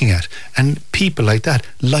people are looking at, and people like that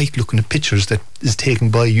like looking at pictures that is taken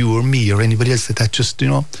by you or me or anybody else like that. Just, you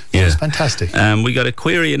know, it's fantastic. We got a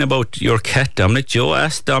query in about your cat, Dominic. Joe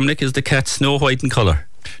asked Dominic, is the cat snow white in colour?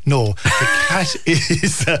 No, the cat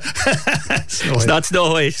is it's not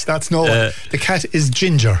Snow White. It's not Snow White. The cat is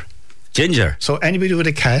Ginger. Ginger. So anybody with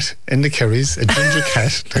a cat in the Kerrys, a ginger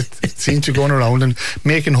cat that seems to be going around and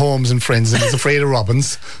making homes and friends and is afraid of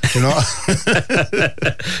robins, you know.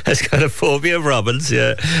 Has got a phobia of robins,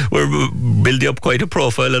 yeah. We're building up quite a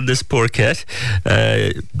profile on this poor cat.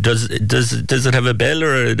 Does it have a bell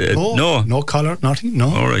or no? No collar, nothing, no.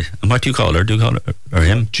 All right. And what do you call her? Do you call her or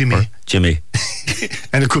him? Jimmy. Or Jimmy.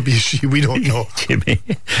 And it could be a she, we don't know.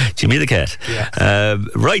 Jimmy the cat. Yeah.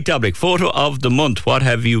 Right, Dominic, photo of the month. What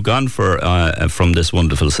have you gone for from this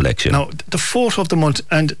wonderful selection? Now, the photo of the month,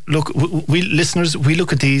 and look, we listeners, we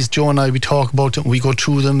look at these, Joe and I, we talk about them, we go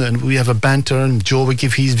through them, and we have a banter, and Joe would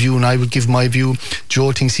give his view and I would give my view.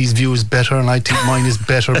 Joe thinks his view is better and I think mine is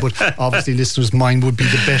better, but obviously listeners, mine would be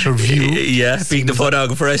the better view. Yeah, being the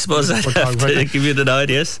photographer, I suppose I have to give you the nod,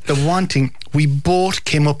 yes. The one thing, we both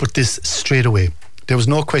came up with this straight away. There was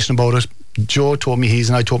no question about it. Joe told me his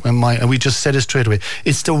and I told him mine, and we just said it straight away.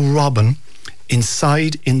 It's the robin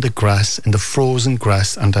inside in the grass, in the frozen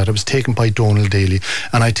grass, and that it was taken by Donald Daly,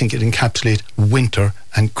 and I think it encapsulates winter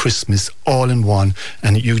and Christmas all in one,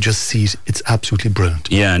 and you just see it. It's absolutely brilliant.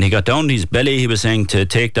 Yeah, and he got down to his belly, he was saying, to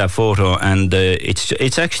take that photo, and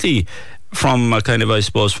it's actually, from kind of, I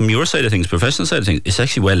suppose, from your side of things, professional side of things, it's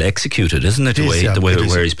actually well executed, isn't it?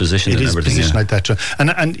 Where he's positioned and everything. It is positioned like that.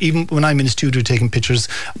 And even when I'm in the studio taking pictures,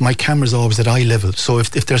 my camera's always at eye level. So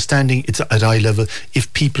if they're standing, it's at eye level.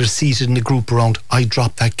 If people are seated in a group around, I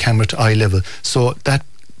drop that camera to eye level. So that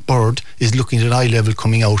bird is looking at eye level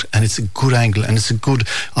coming out, and it's a good angle, and it's a good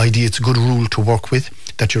idea, it's a good rule to work with,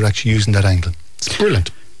 that you're actually using that angle. It's brilliant.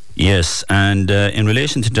 Yes, and in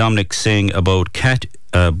relation to Dominic saying about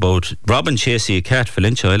Robin chasing a cat,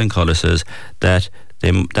 Valentia Island caller says that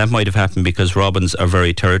that might have happened because robins are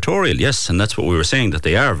very territorial. Yes, and that's what we were saying, that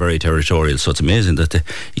they are very territorial, so it's amazing that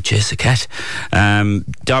he chased a cat.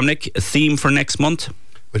 Dominic, a theme for next month?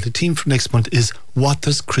 Well, the theme for next month is, what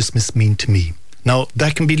does Christmas mean to me? Now,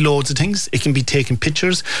 that can be loads of things. It can be taking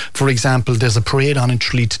pictures. For example, there's a parade on in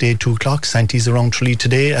Tralee today at 2 o'clock. Santi's around Tralee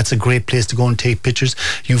today. That's a great place to go and take pictures.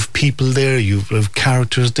 You've people there. You have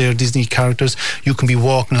characters there, Disney characters. You can be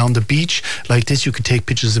walking along the beach like this. You can take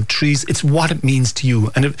pictures of trees. It's what it means to you.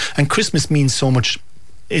 And Christmas means so much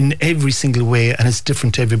in every single way, and it's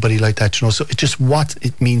different to everybody like that, you know. So it's just what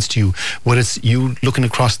it means to you, whether it's you looking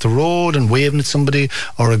across the road and waving at somebody,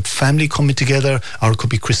 or a family coming together, or it could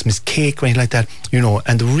be Christmas cake or anything like that, you know.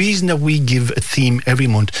 And the reason that we give a theme every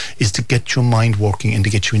month is to get your mind working and to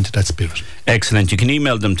get you into that spirit. Excellent. You can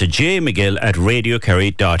email them to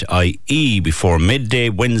jmcgill@radiokerry.ie before midday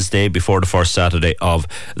Wednesday, before the first Saturday of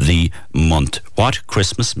the month. What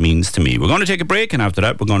Christmas means to me. We're going to take a break, and after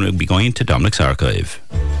that we're going to be going to Dominic's archive.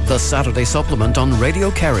 The Saturday Supplement on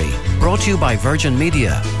Radio Kerry, brought to you by Virgin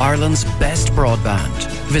Media, Ireland's best broadband.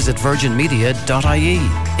 Visit virginmedia.ie.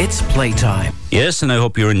 It's playtime. Yes, and I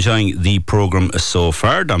hope you're enjoying the programme so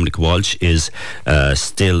far. Dominic Walsh is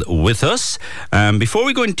still with us. Before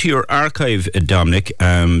we go into your archive, Dominic,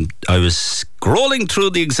 I was scrolling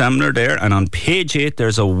through the Examiner there, and on page 8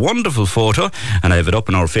 there's a wonderful photo, and I have it up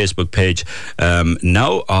on our Facebook page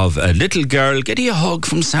now, of a little girl getting a hug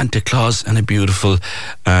from Santa Claus, and a beautiful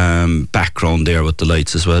background there with the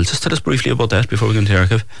lights as well. Just tell us briefly about that before we go into the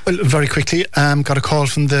archive. Well, very quickly, got a call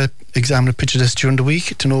from the Examiner picture desk during the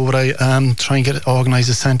week to know would I try and organise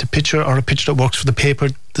a Santa picture, or a picture that works for the paper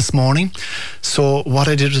this morning. So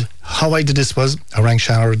how I did this was, I rang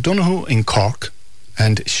Shara Donoghue in Cork,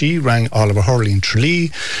 and she rang Oliver Hurley in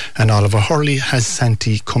Tralee, and Oliver Hurley has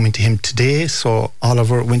Santi coming to him today, so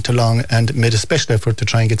Oliver went along and made a special effort to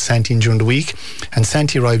try and get Santi in during the week, and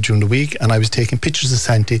Santi arrived during the week, and I was taking pictures of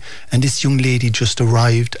Santi, and this young lady just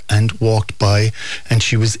arrived and walked by, and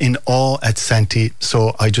she was in awe at Santi,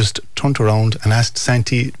 so I just turned around and asked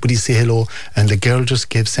Santi, would he say hello, and the girl just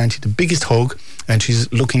gave Santi the biggest hug, and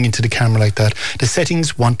she's looking into the camera like that. The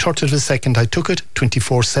settings, 1/3 of a second I took it,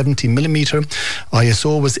 24-70mm,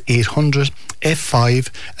 ISO was 800, f5,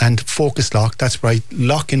 and focus lock. That's right,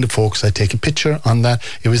 lock in the focus. I take a picture on that.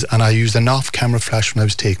 And I used an off-camera flash when I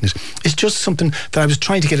was taking it. It's just something that I was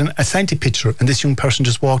trying to get a Santi picture, and this young person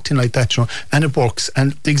just walked in like that, you know, and it works.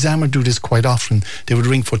 And the Examiner do this quite often. They would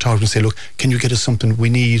ring photographers and say, look, can you get us something we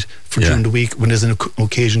need for during the week when there's an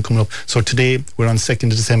occasion coming up? So today we're on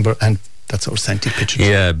 2nd of December, and that's our Santa picture.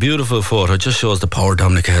 Yeah, beautiful photo. Just shows the power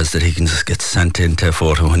Dominic has, that he can just get Santa into a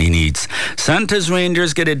photo when he needs. Santa's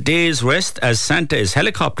reindeers get a day's rest as Santa is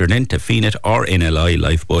helicoptered into Feenit or NLI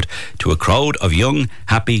lifeboat to a crowd of young,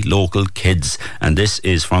 happy local kids. And this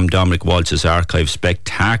is from Dominic Walsh's archive.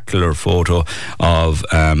 Spectacular photo of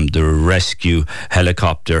the rescue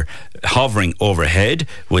helicopter hovering overhead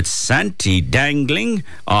with Santi dangling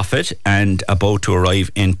off it and about to arrive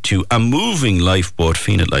into a moving lifeboat,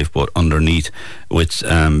 Feenit lifeboat, underneath with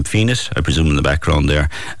Feenit, I presume, in the background there.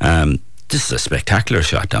 This is a spectacular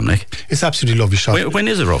shot, Dominic. It's absolutely lovely shot. When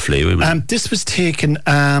is it roughly? This was taken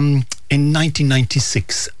in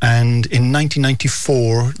 1996, and in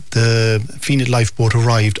 1994 the Feenit lifeboat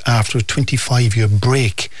arrived after a 25-year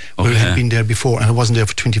break where it had been there before, and it wasn't there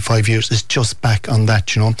for 25 years. It's just back on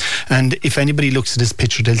that, you know. And if anybody looks at this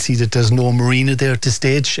picture, they'll see that there's no marina there at this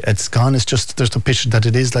stage. It's gone. It's just, there's the picture that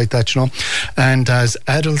it is like that, you know. And as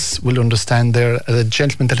adults will understand, there, the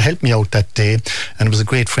gentleman that helped me out that day, and was a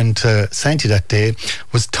great friend to Santi that day,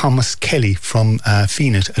 was Thomas Kelly from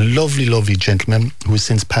Feenit, a lovely, lovely gentleman who has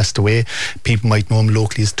since passed away. People might know him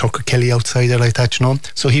locally as Tucker Kelly outside there like that, you know.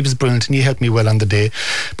 So he was brilliant, and he helped me well on the day.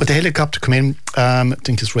 But the helicopter come in, I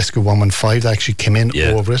think it's Rescue 115 that actually came in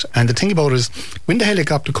over it. And the thing about it is, when the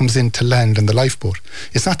helicopter comes in to land in the lifeboat,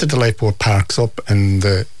 it's not that the lifeboat parks up and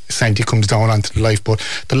Santi comes down onto the lifeboat.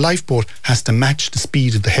 The lifeboat has to match the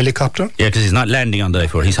speed of the helicopter. Yeah, because he's not landing on the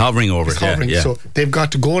lifeboat, he's hovering over it. Yeah. So they've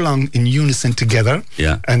got to go along in unison together.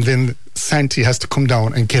 Yeah. And then Santi has to come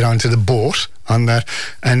down and get onto the boat on that.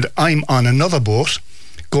 And I'm on another boat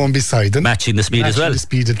going beside them. Matching the speed as well. The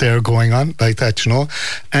speed that they're going on, like that, you know.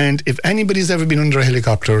 And if anybody's ever been under a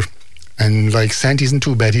helicopter, and like Santi isn't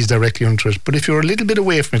too bad, he's directly under it. But if you're a little bit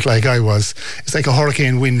away from it, like I was, it's like a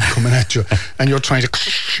hurricane wind coming at you, and you're trying to,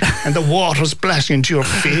 and the water's splashing into your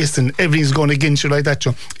face, and everything's going against you like that.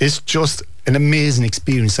 You know. It's just an amazing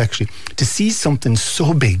experience, actually, to see something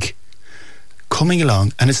so big coming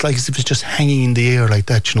along, and it's like as if it's just hanging in the air like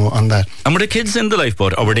that, you know, on that. And were the kids in the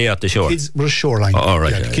lifeboat, or were they at the shore? Kids were shoreline. Oh,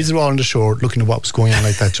 right. The kids were all on the shore looking at what was going on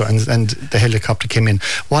like that, and the helicopter came in.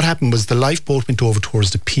 What happened was the lifeboat went over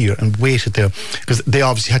towards the pier and waited there, because they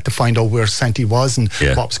obviously had to find out where Santi was and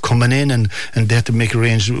what was coming in, and they had to make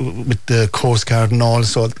arrangements with the Coast Guard and all,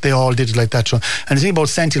 so they all did it like that. So, and the thing about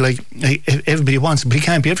Santi, like everybody wants it, but he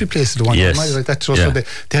can't be every place at the one time like that. So they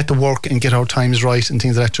had to work and get our times right and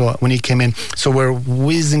things like that. So when he came in, so we're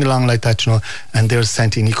whizzing along like that, you know, and there's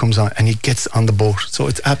Santi, and he comes on and he gets on the boat. So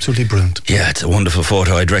it's absolutely brilliant. Yeah, it's a wonderful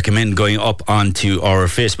photo. I'd recommend going up onto our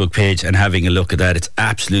Facebook page and having a look at that. It's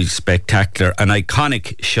absolutely spectacular. An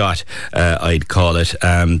iconic shot, I'd call it.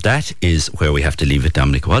 That is where we have to leave it,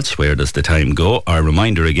 Dominic Walsh. Where does the time go? Our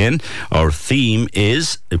reminder again, our theme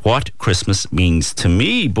is what Christmas means to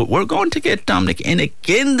me. But we're going to get Dominic in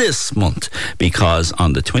again this month, because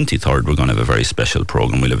on the 23rd we're going to have a very special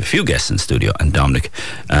programme. We'll have a few guests in studio, and Dominic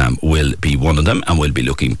will be one of them, and we'll be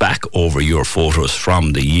looking back over your photos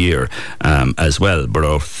from the year as well. But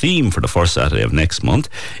our theme for the first Saturday of next month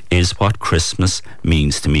is what Christmas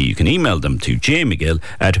means to me. You can email them to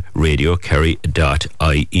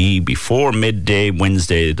jmcgill@radiokerry.ie before midday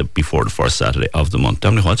Wednesday, before the first Saturday of the month.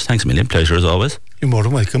 Dominic Walsh, thanks a million. Pleasure as always. You're more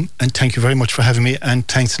than welcome, and thank you very much for having me, and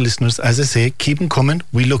thanks to listeners. As I say, keep them coming.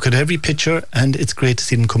 We look at every picture, and it's great to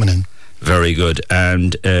see them coming in. Very good.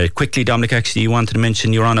 And quickly, Dominic, actually, you wanted to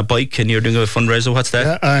mention you're on a bike and you're doing a fundraiser. What's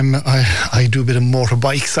that? I do a bit of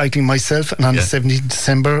motorbike cycling myself, and on the 17th of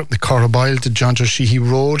December, the Corrabile to John Sheehy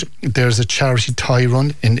Road, there's a charity tie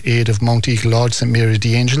run in aid of Mount Eagle Lodge, St Mary of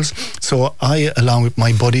the Angels. So I, along with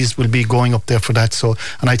my buddies, will be going up there for that. So,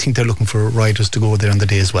 and I think they're looking for riders to go there on the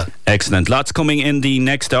day as well. Excellent. Lots coming in the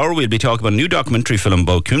next hour. We'll be talking about a new documentary film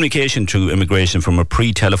about communication through immigration from a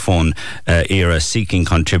pre-telephone era, seeking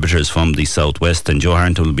contributors from the Southwest, and Joe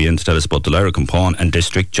Harrington will be in to tell us about the Lyra Compound and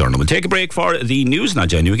District Journal. We'll take a break for the news, and I'll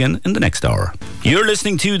join you again in the next hour. You're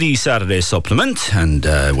listening to the Saturday Supplement, and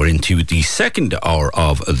we're into the second hour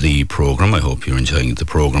of the programme. I hope you're enjoying the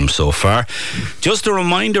programme so far. Just a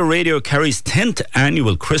reminder, Radio Kerry's 10th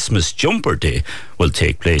annual Christmas Jumper Day will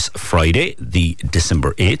take place Friday, the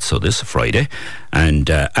December 8th, so this Friday. And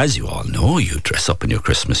as you all know, you dress up in your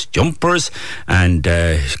Christmas jumpers, and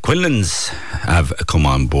Quinlan's have come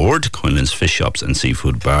on board, Quinlan's Fish Shops and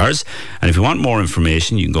Seafood Bars. And if you want more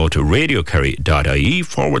information, you can go to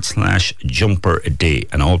radiokerry.ie/jumper day,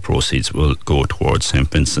 and all proceeds will go towards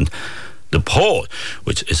St. Vincent de Paul,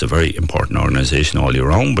 which is a very important organisation all year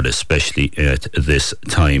round, but especially at this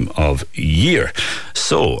time of year.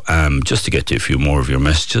 So, just to get to a few more of your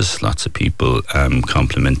messages, lots of people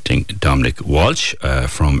complimenting Dominic Walsh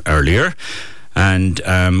from earlier. And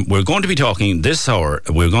we're going to be talking this hour,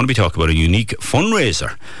 we're going to be talking about a unique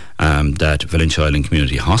fundraiser that Valentia Island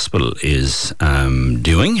Community Hospital is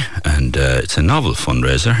doing, and it's a novel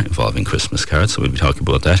fundraiser involving Christmas cards, so we'll be talking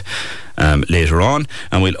about that later on.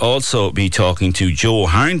 And we'll also be talking to Joe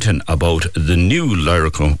Harrington about the new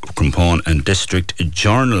Lyra Compound and District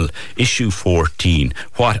Journal, issue 14.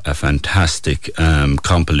 What a fantastic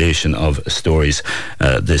compilation of stories.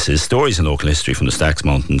 This is stories in local history from the Stacks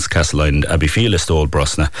Mountains, Castle Island, Abbeyfield, Estole,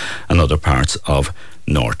 Brosna, and other parts of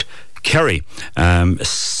North Kerry.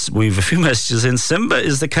 We've a few messages in. Simba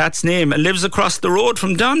is the cat's name and lives across the road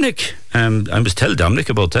from Dominic. I must tell Dominic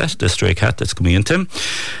about that, the stray cat that's coming into him.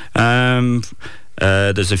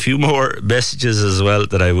 There's a few more messages as well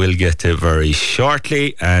that I will get to very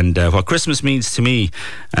shortly. And what Christmas means to me,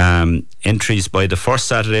 entries by the first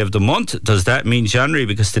Saturday of the month. Does that mean January?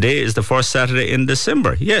 Because today is the first Saturday in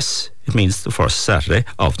December. Yes, it means the first Saturday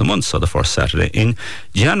of the month, so the first Saturday in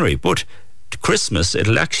January. But Christmas,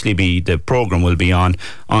 it'll actually be, the programme will be on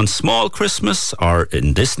Small Christmas, or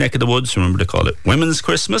in this neck of the woods, remember to call it Women's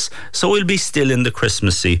Christmas, so we'll be still in the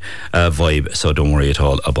Christmassy vibe, so don't worry at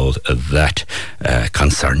all about that,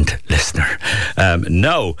 concerned listener.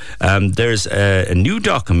 Now, there's a new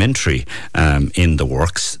documentary in the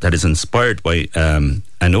works that is inspired by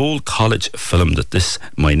an old college film that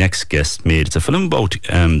my next guest made. It's a film about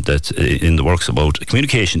that in the works about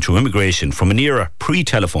communication through immigration from an era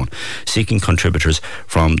pre-telephone, seeking contributors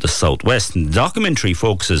from the Southwest. And the documentary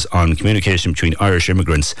focuses on communication between Irish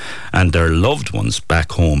immigrants and their loved ones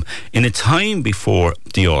back home in a time before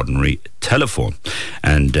the ordinary telephone.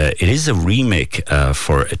 And it is a remake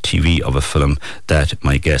for a TV of a film that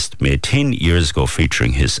my guest made 10 years ago,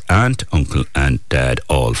 featuring his aunt, uncle and dad,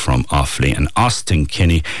 all from Offaly. And Austin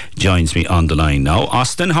Kinney joins me on the line now.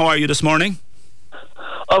 Austin, how are you this morning?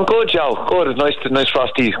 I'm good, Joe. Good. It's nice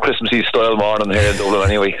frosty, Christmassy style morning here in Dublin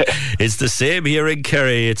anyway. It's the same here in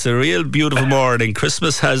Kerry. It's a real beautiful morning.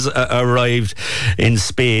 Christmas has arrived in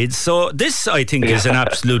spades. So this, I think, is an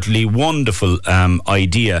absolutely wonderful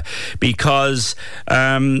idea, because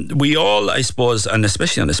we all, I suppose, and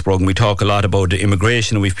especially on this programme, we talk a lot about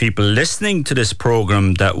immigration. We've people listening to this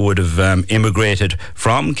programme that would have immigrated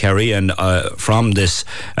from Kerry and from this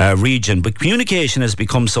region. But communication has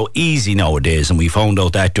become so easy nowadays, and we found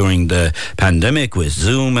out that during the pandemic with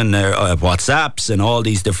Zoom and WhatsApps and all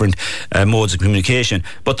these different modes of communication.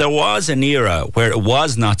 But there was an era where it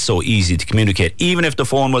was not so easy to communicate. Even if the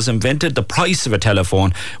phone was invented, the price of a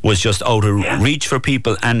telephone was just out of reach for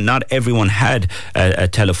people, and not everyone had a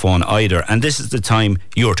telephone either. And this is the time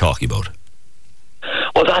you're talking about.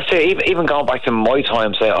 Well, that's it. Even going back to my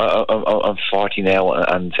time, say I'm 40 now,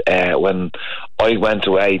 and when I went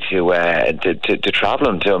away to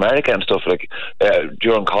travelling to America and stuff, like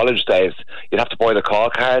during college days, you'd have to buy the call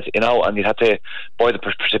card, and you'd have to buy the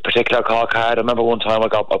particular call card. I remember one time I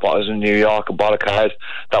was in New York and bought a card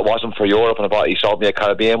that wasn't for Europe, and he sold me a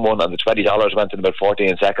Caribbean one, and the $20 went in about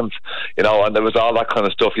 14 seconds, and there was all that kind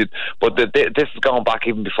of stuff. But this is going back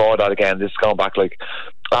even before that again. This is going back like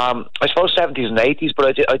I suppose 70s and 80s, but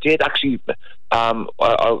I did actually.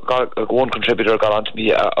 I got one contributor got onto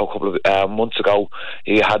me a couple of months ago.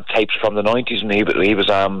 He had tapes from the 90s, and he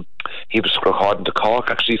was recording to Cork,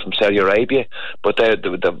 actually, from Saudi Arabia. But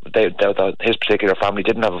his particular family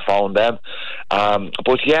didn't have a phone then.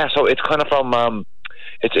 But yeah, so it's kind of from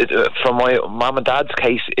from my mum and dad's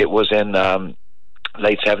case. It was in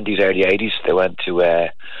late 70s, early 80s. They went to.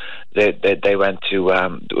 They went to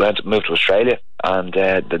move to Australia, and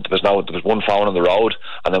there was one phone on the road,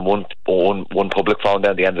 and then one public phone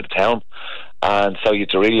down the end of the town, and so you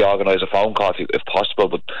had to really organise a phone call if possible.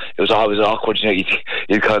 But it was always awkward, you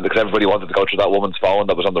kind of, because everybody wanted to go through that woman's phone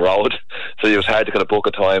that was on the road, so it was hard to kind of book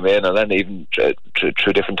a time in, and then even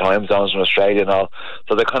through different time zones in Australia and all.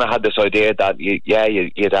 So they kind of had this idea that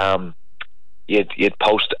you'd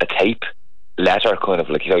post a tape letter, kind of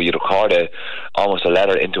like, you'd record almost a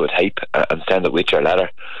letter into a tape and send it with your letter,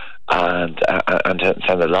 and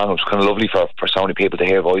send it along. It was kind of lovely for so many people to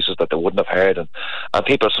hear voices that they wouldn't have heard, and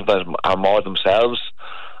people sometimes are more themselves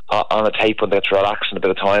on a tape when they're relaxing a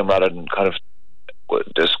bit of time, rather than kind of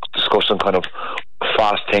discussing kind of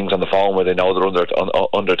fast things on the phone where they know they're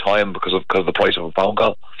under time because of the price of a phone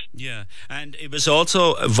call. Yeah, and it was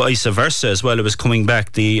also vice versa as well. It was coming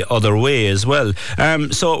back the other way as well.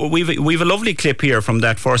 So we've a lovely clip here from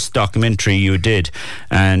that first documentary you did,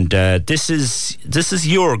 and this is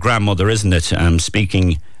your grandmother, isn't it?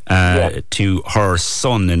 Speaking to her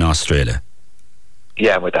son in Australia.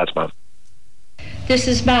 Yeah, my dad's mum. This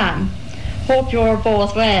is Mum. Hope you're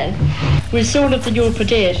both well. We'll soon have the new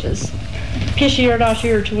potatoes. Pity you're not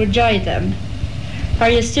here to enjoy them. Are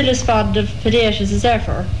you still as fond of potatoes as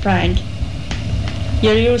ever, Frank?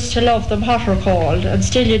 You used to love them hot or cold, and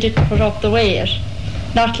still you didn't put up the weight.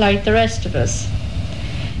 Not like the rest of us.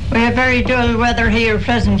 We have very dull weather here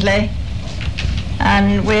presently,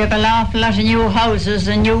 and we have an awful lot of new houses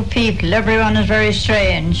and new people. Everyone is very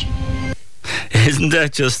strange. Isn't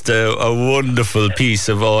that just a wonderful piece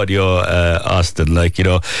of audio, Austin?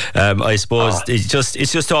 I suppose it's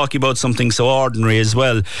just talking about something so ordinary as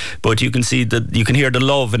well, but you can see that you can hear the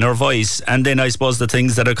love in her voice, and then I suppose the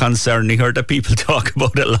things that are concerning her that people talk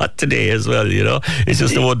about a lot today as well. It's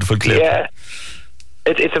just a wonderful clip. Yeah.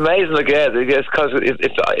 It's amazing, because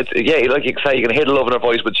it's like you say, you can hear the love in her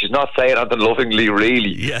voice, but she's not saying anything lovingly,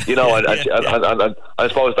 really. And I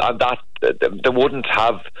suppose that they wouldn't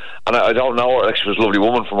have, and I don't know her. Like, she was a lovely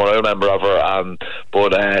woman from what I remember of her,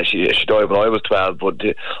 but she died when I was 12. But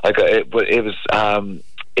it was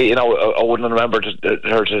I wouldn't remember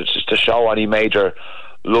her to show any major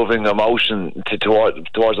loving emotion towards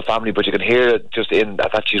the family, but you can hear it just in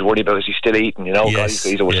that she's worried about, is he still eating, yes,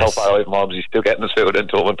 he's so far away from home, he's still getting his food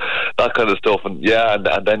into him, and that kind of stuff. And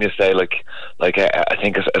then you say like I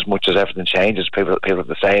think as much as everything changes, people have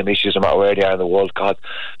the same issues no matter where they are in the world. God,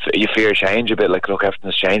 you fear change a bit, like, look,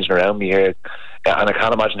 everything's changing around me here. and I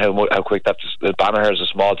can't imagine how quick Banagher is a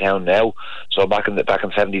small town now. So back in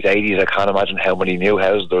 70s, 80s, I can't imagine how many new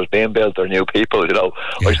houses there was being built or new people. You know,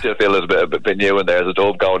 I still feel there's a bit new in there. There's a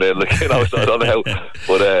dove going in, like, you know. So I don't know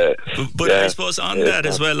how, but I suppose on that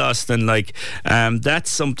as well, Austin, like that's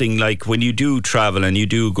something like when you do travel and you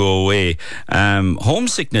do go away,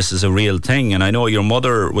 homesickness is a real thing. And I know your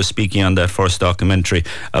mother was speaking on that first documentary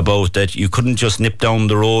about that you couldn't just nip down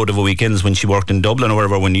the road over weekends when she worked in Dublin or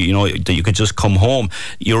wherever, when you know that you could just come home.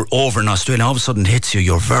 You're over in Australia, all of a sudden hits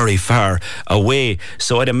you're very far away.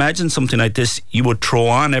 So I'd imagine something like this you would throw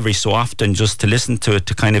on every so often just to listen to it,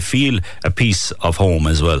 to kind of feel a piece of home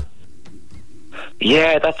as well.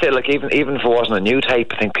 Yeah, that's it. Like even if it wasn't a new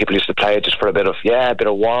tape, I think people used to play it just for a bit of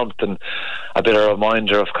warmth and a bit of a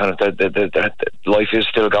reminder of kind of the life is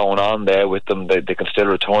still going on there with them. They can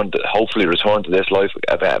still hopefully return to this life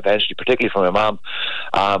eventually, particularly for my mum.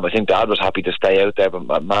 I think Dad was happy to stay out there,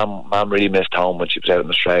 but mum really missed home when she was out in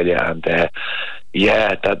Australia, and that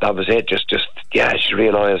was it. Just she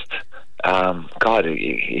realised, God,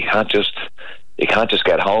 you can't just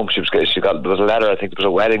get home. There was a letter, I think there was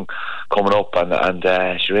a wedding coming up,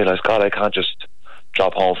 and she realised, God, I can't just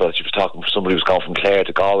drop home for that. She was talking to somebody who was going from Clare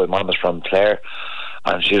to Galway. Mum was from Clare,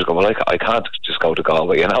 and she was going, well, I can't just go to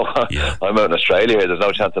Galway, you know. Yeah. I'm out in Australia here. There's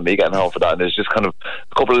no chance of me getting home for that. And there's just kind of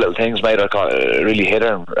a couple of little things made her really hit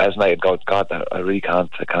her and resonate and go, God, I really can't.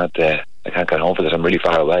 I can't get home for this. I'm really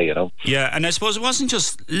far away, you know. Yeah, and I suppose it wasn't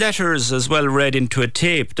just letters as well read into a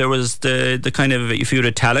tape. There was the kind of, if you had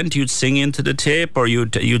a talent, you'd sing into the tape, or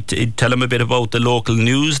you'd tell them a bit about the local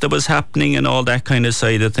news that was happening and all that kind of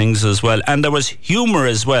side of things as well. And there was humour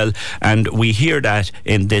as well, and we hear that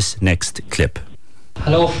in this next clip.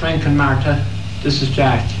 Hello, Frank and Martha. This is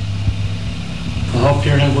Jack. I hope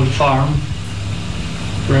you're in a good form.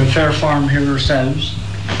 We're in fair form here ourselves.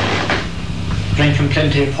 Drinking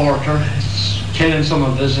plenty of porter. It's killing some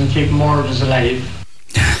of us and keeping more of us alive.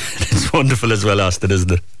 It's wonderful as well, Austin, isn't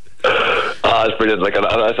it? It's brilliant. Like, and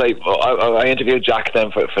I say, I interviewed Jack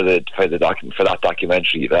then for that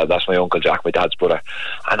documentary. That's my uncle Jack, my dad's brother,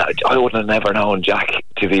 and I wouldn't have never known Jack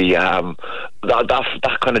to be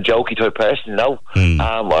that kind of jokey type person, you know.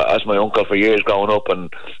 As my uncle for years growing up,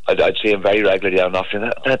 and I'd see him very regularly down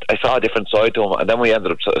often. I saw a different side to him, and then we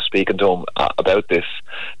ended up sort of speaking to him about this,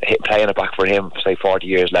 playing it back for him, say 40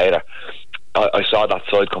 years later. I saw that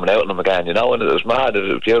side coming out in him again, you know, and it was mad. It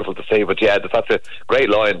was beautiful to see. But yeah, that's a great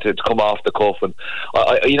line to come off the cuff. And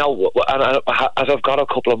you know, as I've got a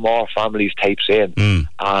couple of more families tapes in,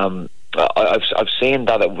 I've seen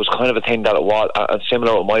that it was kind of a thing that it was, and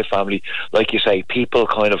similar with my family. Like you say, people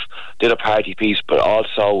kind of did a party piece, but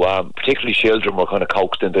also particularly children were kind of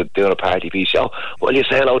coaxed into doing a party piece. Oh, well, you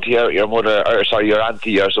say hello to your mother, or sorry, your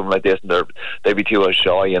auntie, or something like this, and they'd be too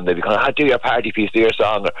shy, and they'd be kind of, do your party piece, do your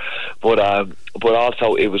song. But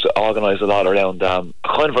also it was organised a lot around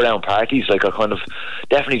kind of around parties, like a kind of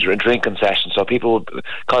definitely drinking session. So people would,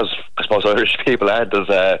 because I suppose Irish people aren't as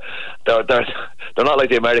they're not like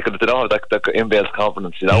the Americans. They don't have that inbuilt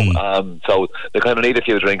confidence, you know. So they kind of need a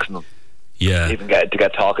few drinks and even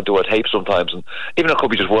get talking to a tape sometimes, and even it could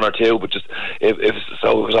be just one or two, but just if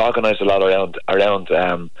so, it was organised a lot around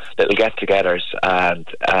little get-togethers, and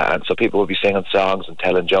so people would be singing songs and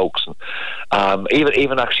telling jokes, and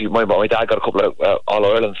even actually my dad got a couple of All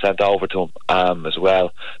Ireland sent over to him as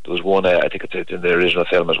well. There was one, I think it's in the original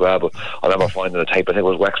film as well, but I remember finding a tape. I think it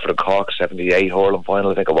was Wexford and Cork 78 hurling final,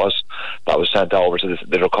 I think it was, that was sent over to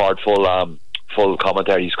they record full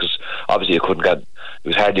commentaries, because obviously it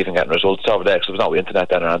was hard even getting results over there because there was no internet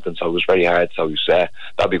then or anything, so it was very hard. So it was,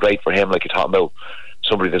 that'd be great for him, like you're talking about,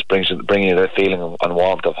 somebody that's bringing you the feeling and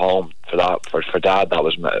warmth of home. For Dad, that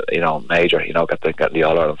was, you know, major, you know, getting the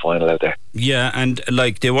All-Ireland final out there. Yeah, and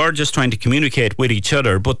like they were just trying to communicate with each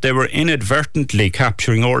other, but they were inadvertently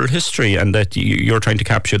capturing oral history, and that you're trying to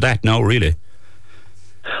capture that now, really.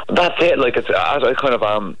 That's it. Like, it's, as I kind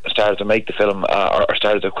of started to make the film, or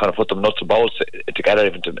started to kind of put the nuts and bolts together,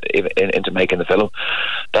 into making the film,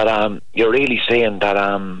 that you're really seeing that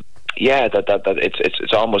that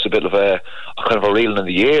it's almost a bit of a kind of a reeling in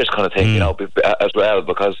the years kind of thing, you know, as well,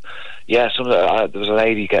 because there was a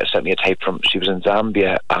lady sent me a tape from, she was in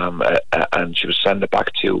Zambia, and she was sending it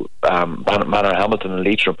back to Manor Hamilton and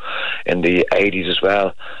Leitrim in the 80s as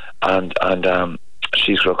well, and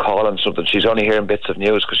she's recalling something. She's only hearing bits of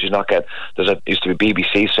news because she's not getting. Used to be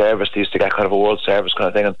BBC service. They used to get kind of a world service kind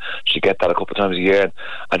of thing, and she'd get that a couple of times a year.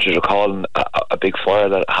 And she's recalling a big fire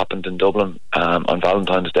that happened in Dublin on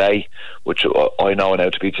Valentine's Day, which I know now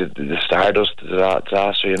to be the Stardust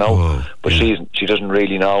disaster, you know. Whoa, but she doesn't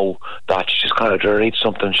really know that. She just kind of read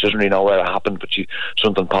something. She doesn't really know where it happened, but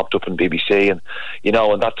something popped up in BBC, and you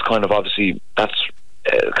know, and that's kind of obviously that's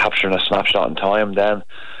capturing a snapshot in time. Then.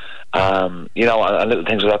 You know, and little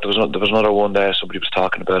things like that. There was another one there. Somebody was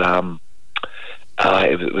talking about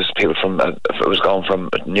it was people from it was going from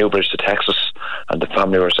Newbridge to Texas, and the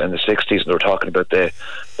family was in the 60s, and they were talking about the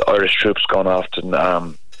Irish troops going off to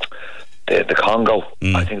the Congo.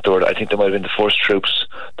 I think they might have been the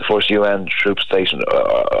first UN troops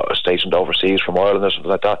stationed overseas from Ireland or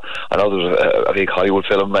something like that. I know there was a big Hollywood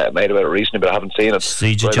film made about it recently, but I haven't seen it.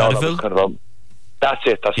 Siege of Jonaville? That's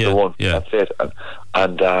it. That's the one. Yeah. That's it.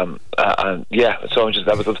 And yeah. So I'm just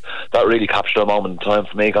that really captured a moment in time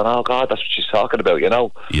for me. Going, oh God, that's what she's talking about. You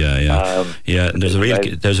know. Yeah. And there's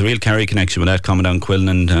a real Kerry connection with that coming down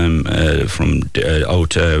Quillan and from out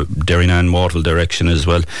Derrynane, Waterville direction as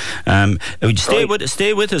well. Would you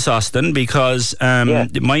stay with us, Austin, because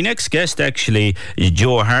my next guest actually,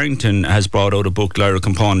 Joe Harrington, has brought out a book,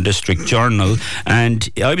 Lyra-Compound District Journal, and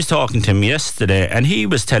I was talking to him yesterday, and he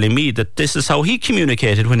was telling me that this is how he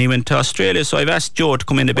communicated when he went to Australia. So I've asked Joe to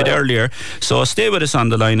come in a bit earlier. So stay with us on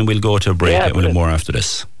the line and we'll go to a break a little more after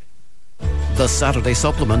this. The Saturday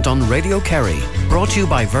Supplement on Radio Kerry, brought to you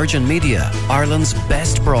by Virgin Media, Ireland's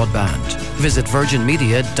best broadband. Visit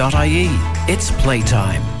virginmedia.ie. It's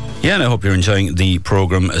playtime. Yeah, and I hope you're enjoying the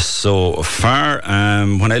programme so far.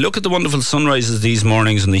 When I look at the wonderful sunrises these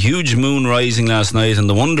mornings and the huge moon rising last night and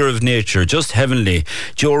the wonder of nature, just heavenly,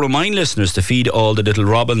 Joe, remind listeners to feed all the little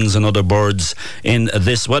robins and other birds in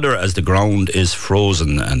this weather as the ground is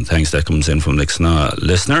frozen. And thanks, that comes in from Lixna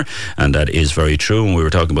listener, and that is very true. And we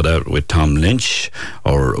were talking about that with Tom Lynch,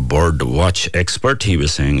 our bird watch expert. He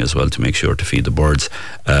was saying as well to make sure to feed the birds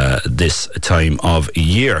this time of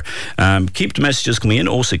year. Keep the messages coming in,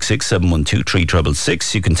 066 712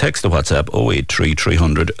 3666. You can text the WhatsApp 083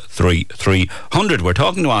 300 3300. We're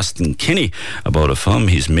talking to Austin Kinney about a film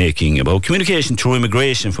he's making about communication through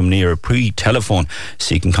immigration from near a pre-telephone,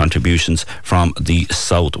 seeking contributions from the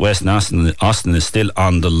Southwest. And Austin is still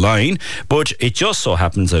on the line, but it just so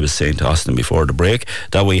happens, I was saying to Austin before the break,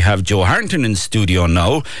 that we have Joe Harrington in studio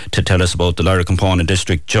now to tell us about the Lyra-Compound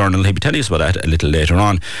District Journal. He'll be telling us about that a little later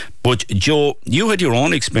on. But Joe, you had your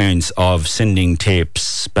own experience of sending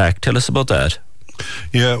tapes back. Tell us about that.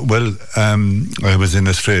 Yeah, well, I was in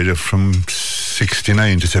Australia from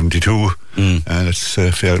 69 to 72, and it's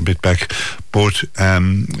a fair bit back, but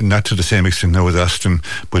not to the same extent now as Austin,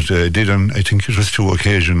 but did on, I think it was 2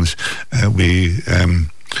 occasions, we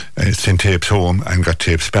sent tapes home and got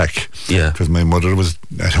tapes back. Yeah, because my mother was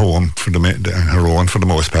at home for her own for the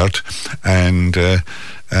most part, and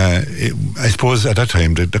I suppose at that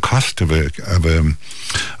time the cost of a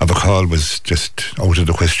call was just out of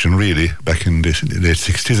the question, really, back in the late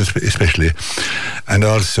 60s especially. And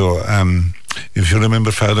also, if you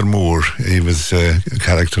remember Father Moore, he was a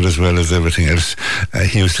character as well as everything else.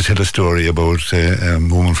 He used to tell a story about a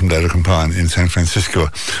woman from Lyra-Compound in San Francisco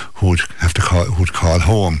who'd call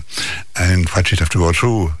home, and what she'd have to go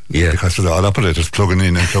through, because of the all operators plugging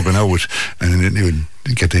in and plugging out, and then you would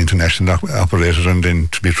get the international operator, and then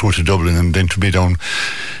to be through to Dublin, and then to be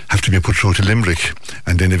have to be put through to Limerick,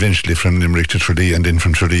 and then eventually from Limerick to Tralee, and then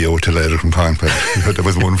from Tralee out to Lyra-Compound. There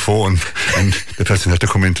was one phone, and the person had to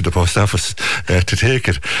come into the post office to take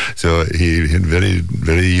it. So he had very,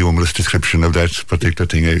 very humorous description of that particular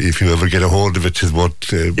thing. If you ever get a hold of it, is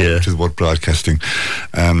what broadcasting.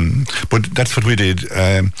 But that's what we did.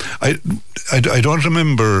 I don't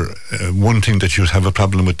remember one thing that you'd have a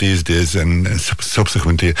problem with these days, and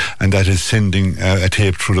subsequently, and that is sending a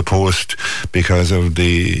tape through the post, because of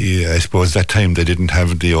I suppose that time they didn't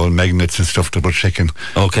have the old magnets and stuff that were checking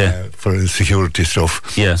for security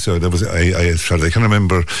stuff. Yeah. So there was, I can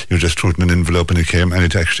remember you just threw it in an envelope and it came, and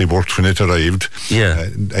it actually worked when it arrived. Yeah.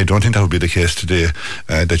 I don't think that would be the case today,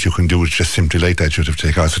 that you can do it just simply like that. You'd have to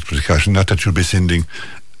take all such precaution. Not that you'd be sending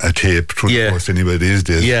a tape through the post anyway these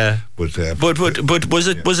days. Yeah. But was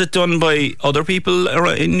it done by other people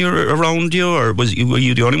around you, or were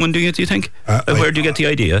you the only one doing it, do you think? Where did you get the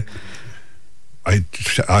idea?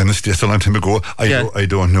 Honestly, that's a long time ago. I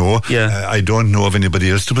don't know. I don't know of anybody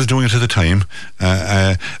else that was doing it at the time.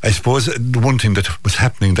 I suppose the one thing that was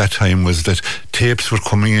happening that time was that tapes were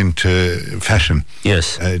coming into fashion.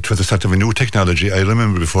 Yes. It was a sort of a new technology. I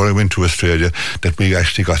remember before I went to Australia that we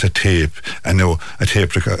actually got a tape, a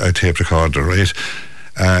tape recorder, right?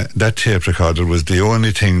 that tape recorder was the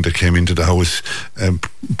only thing that came into the house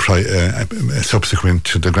subsequent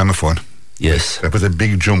to the gramophone. Yes. That was a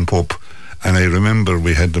big jump up. And I remember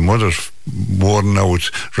we had the mother worn out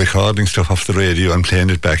recording stuff off the radio and playing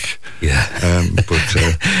it back. Yeah.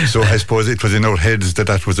 So I suppose it was in our heads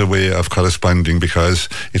that was a way of corresponding, because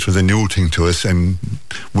it was a new thing to us and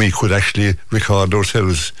we could actually record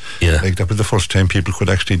ourselves. Yeah. Like, that was the first time people could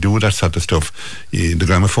actually do that sort of stuff. The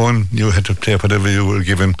gramophone, you had to play whatever you were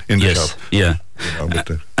given in the shop. Yeah.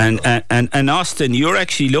 And Austin, you're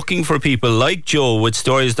actually looking for people like Joe with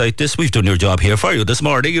stories like this. We've done your job here for you this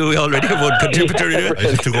morning. We already have one contributor.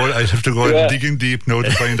 I have to go digging deep now to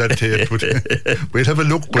find that tape. But we'll have a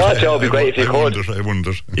look. God, Joe, it'd be great if you could. I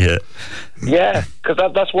wonder. Yeah. Yeah,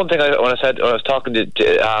 because that's one thing when I was talking to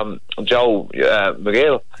Joe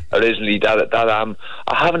McGill originally, that I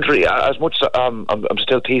haven't really, as much as I'm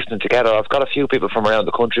still piecing it together. I've got a few people from around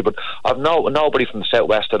the country, but I've nobody from the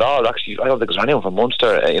southwest at all. Actually, I don't think there's anyone from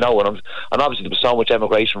Munster. And obviously there was so much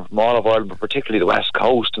emigration from all of Ireland, but particularly the west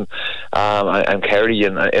coast and Kerry,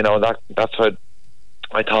 and that's what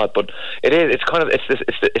I thought. But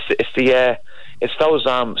it's those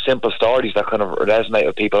simple stories that kind of resonate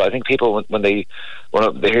with people. I think people, when they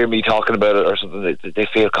hear me talking about it or something, they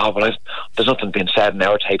feel, God, well, there's nothing being said in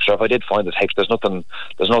our tapes, or if I did find the tapes, there's nothing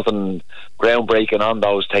groundbreaking on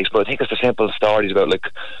those tapes. But I think it's the simple stories about, like,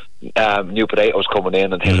 new potatoes coming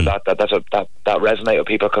in and things like that resonate with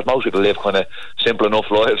people, because most people live kind of simple enough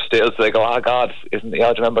lives still, so they go, oh God, do you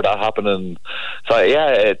remember that happening? So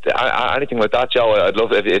yeah, anything like that, Joe, I'd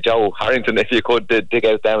love it. If Joe Harrington, if you could dig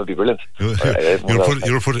out them, would be brilliant.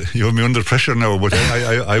 You're me under pressure now, but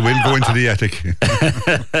I will go into the attic.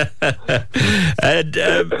 And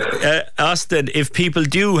Austin, if people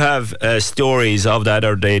do have stories of that,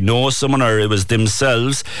 or they know someone, or it was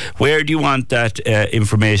themselves, where do you want that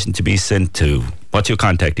information to be sent to? What's your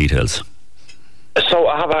contact details? So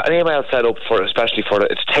I have an email set up especially for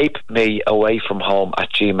it. It's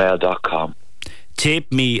tapemeawayfromhome@gmail.com.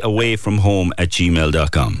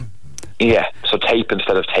 tapemeawayfromhome@gmail.com. Yeah, so tape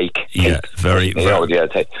instead of take. Yeah, very.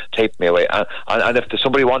 Tape me away. And if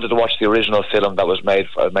somebody wanted to watch the original film that was made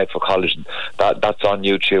for college, that's on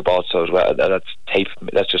YouTube also as well. That's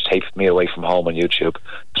just Tape Me Away From Home on YouTube.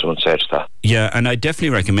 Someone search that. Yeah, and I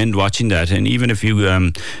definitely recommend watching that. And even if you,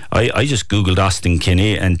 I just googled Austin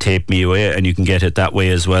Kinney and Tape Me Away, and you can get it that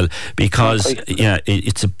way as well, because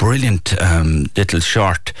it's a brilliant little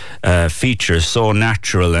short feature, so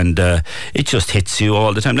natural, and it just hits you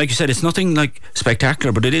all the time. Like you said, it's nothing like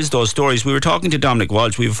spectacular, but it is those stories. We were talking to Dominic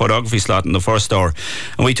Walsh, we have a photography slot in the first hour,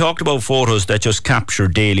 and we talked about photos that just capture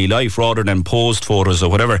daily life rather than posed photos or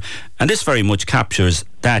whatever, and this very much captures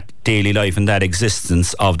that daily life and that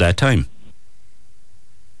existence of that time.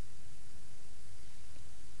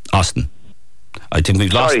 Austin, I think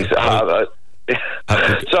we've lost. Sorry, Joe.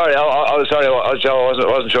 I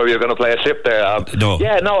wasn't sure you were going to play a clip there. No.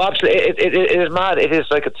 Yeah, no, absolutely. It is mad. It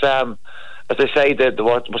is like it's as they say,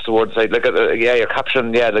 what's the word? Say, like, you're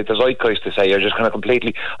capturing, like the zeitgeist. To say, you're just kind of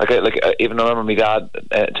completely even I remember my dad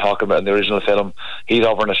talking about in the original film. He's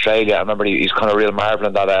over in Australia. I remember he's kind of real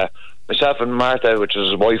marvelling that. Myself and Martha, which is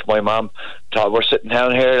his wife, my mum, we're sitting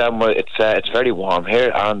down here, and it's very warm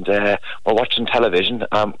here, and we're watching television,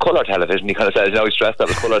 colour television. He kind of says, he stressed that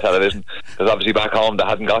was colour television, because obviously back home they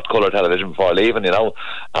hadn't got colour television before leaving, and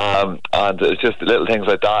it's just little things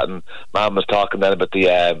like that. And Mum was talking then about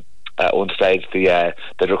the one stage they'd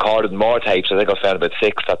recorded more tapes. I think I found about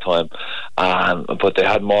 6 that time, but they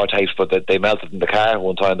had more tapes, but they melted in the car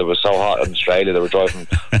one time. They were so hot in Australia, they were driving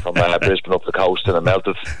from Brisbane up the coast, and it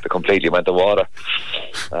melted. They completely went to water.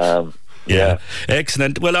 Yeah,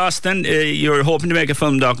 excellent. Well, Austin, you're hoping to make a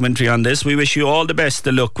film documentary on this. We wish you all the best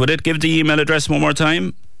of luck with it. Give the email address one more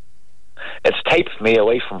time. It's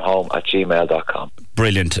tapemeawayfromhome@gmail.com.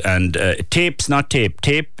 Brilliant. And tapes, not tape.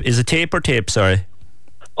 Tape, is it tape or tape? Sorry.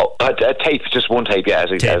 Oh, tape, just one tape,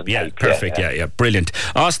 tape, perfect, yeah, brilliant.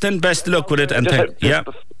 Austin, best of luck with it. And I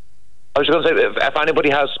was going to say, if anybody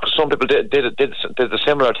has, some people did a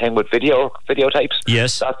similar thing with videotapes.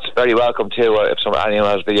 Yes, that's very welcome too. If anyone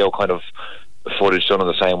has video kind of footage done in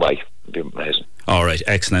the same way, it'd be amazing. All right,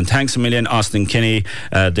 excellent. Thanks a million, Austin Kinney.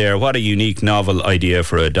 There, what a unique, novel idea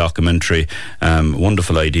for a documentary.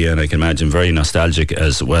 Wonderful idea, and I can imagine very nostalgic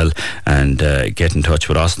as well. And get in touch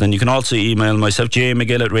with Austin. You can also email myself,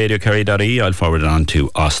 jmcgill@radiokerry.ie. I'll forward it on to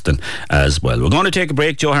Austin as well. We're going to take a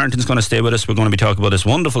break. Joe Harrington's going to stay with us. We're going to be talking about this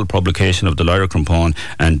wonderful publication of the Lyra Crumpone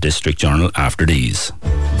and District Journal after these.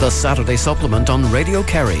 The Saturday Supplement on Radio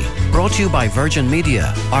Kerry, brought to you by Virgin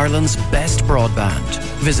Media, Ireland's best broadband.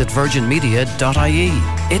 Visit virginmedia.ie.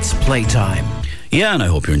 It's playtime. Yeah, and I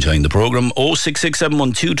hope you're enjoying the programme.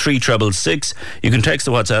 066712366. You can text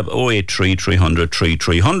the WhatsApp 083 300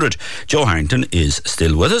 3300. Joe Harrington is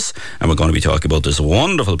still with us, and we're going to be talking about this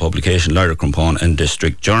wonderful publication, Lyra Crumpon and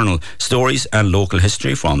District Journal. Stories and local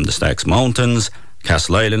history from the Stacks Mountains,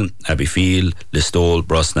 Castle Island, Abbeyfield, Listowel,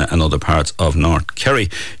 Brosna and other parts of North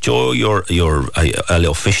Kerry. Joe, I'll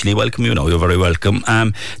officially welcome you now. You're very welcome.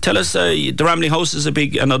 Tell us, the Ramley House is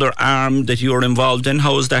another arm that you're involved in.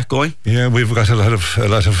 How is that going? Yeah, we've got a lot of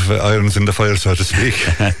irons in the fire, so to speak.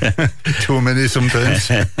 Too many sometimes.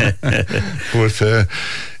 But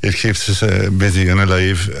it keeps us busy and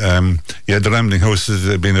alive. The Rambling House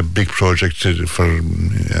has been a big project for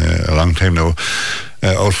a long time now.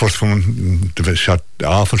 Our first one, the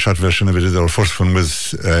awful shot version of it is, our first one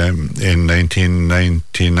was in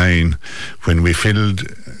 1999 when we filled,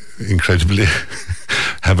 incredibly,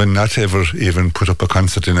 having not ever even put up a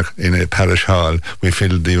concert in a parish hall, we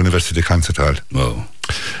filled the University Concert Hall. Whoa.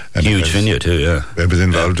 And huge venue too, yeah. I was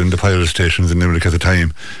involved in the pirate stations in Limerick at the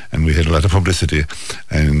time, and we had a lot of publicity,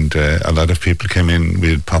 and a lot of people came in. We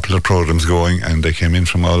had popular programmes going, and they came in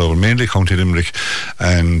from all over, mainly County Limerick,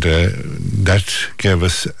 and that gave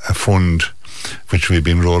us a fund which we've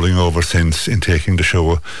been rolling over since in taking the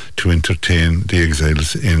show to entertain the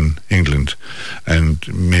exiles in England. And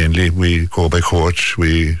mainly we go by coach.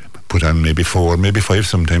 We put on maybe 4, maybe 5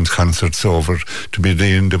 sometimes concerts over to be the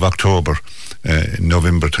end of October,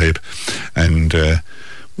 November type. And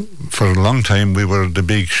for a long time we were the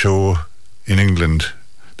big show in England,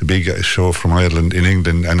 the big show from Ireland in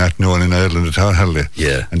England, and not known in Ireland at all, hardly.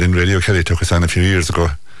 Yeah. And then Radio Kerry took us on a few years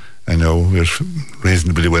ago, and now we're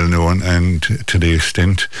reasonably well known, and to the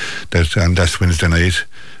extent that on last Wednesday night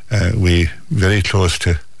we very close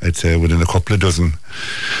to, I'd say within a couple of dozen,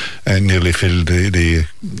 nearly filled the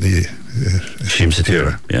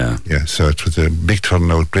Shimsatira. Yeah. So it was a big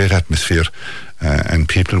turnout, great atmosphere, and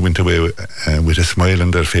people went away with a smile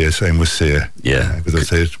on their face, I must say. Yeah.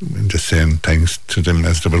 Without just saying thanks to them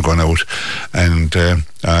as they were going out. And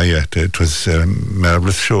it was a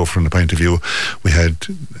marvellous show from the point of view.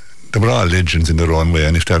 They were all legends in their own way,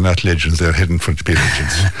 and if they're not legends, they're heading for to be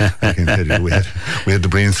legends. I can tell you, we had the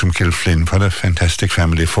brains from Kilflynn. What a fantastic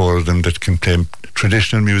family, 4 of them that can play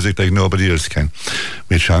traditional music like nobody else can.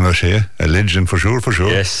 We had Sean O'Shea, a legend for sure.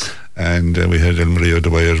 Yes. And we had Elmarie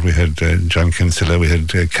O'Dwyer, we had John Kinsella, we had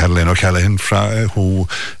Caroline O'Callaghan, who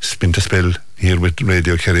spent a spell here with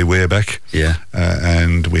Radio Kerry way back. Yeah.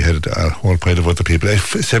 And we had a whole pile of other people,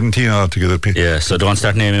 17 altogether. Yeah, so don't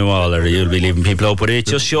start naming them all, or you'll be leaving people out. But it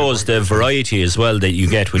just shows the variety as well that you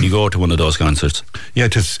get when you go to one of those concerts. Yeah,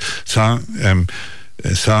 it is song,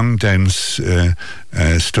 dance,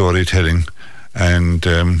 storytelling, and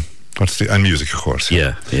and music, of course.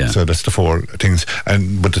 Yeah. So that's the 4 things.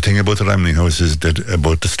 But the thing about the Ramling House is that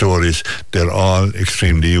about the stories, they're all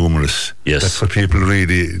extremely humorous. Yes. That's what people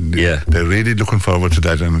really. Yeah. They're really looking forward to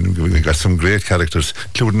that, and we got some great characters,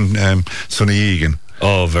 including Sonny Egan.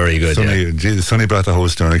 Oh, very good. Sonny brought the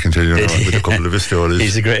house down, I can tell you, with a couple of his stories.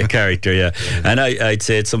 He's a great character, yeah. And I'd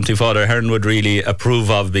say it's something Father Hearn would really approve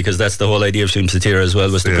of, because that's the whole idea of Shimsatira as well,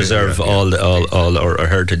 was to preserve all our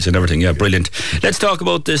heritage and everything. Yeah, brilliant. Let's talk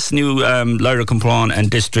about this new Lyra Crumpon and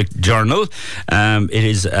District Journal. It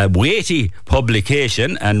is a weighty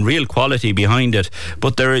publication and real quality behind it,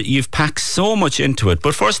 but you've packed so much into it.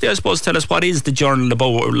 But firstly, I suppose, tell us, what is the journal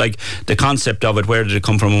about, like the concept of it, where did it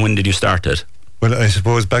come from and when did you start it? Well, I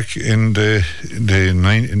suppose back in the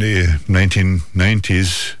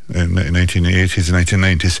 1990s, 1980s and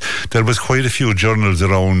 1990s, there was quite a few journals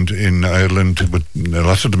around in Ireland, but a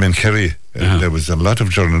lot of them in Kerry. There was a lot of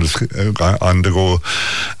journals on the go,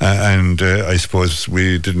 and I suppose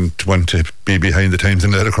we didn't want to be behind the times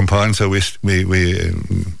in Lyra Crumpon, so we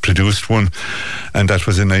produced one, and that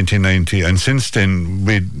was in 1990. And since then,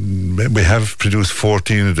 we have produced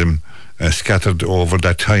 14 of them, scattered over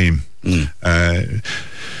that time. We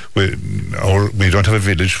don't have a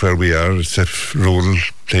village where we are. It's a rural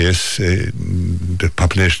place. The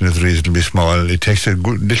population is reasonably small. It takes a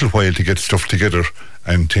little while to get stuff together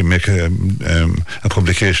and to make a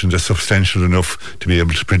publication that's substantial enough to be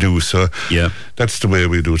able to produce. So that's the way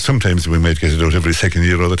we do it. Sometimes we might get it out every second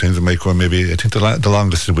year. Other times it might go maybe, I think the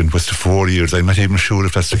longest it went was to 4 years. I'm not even sure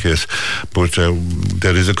if that's the case, but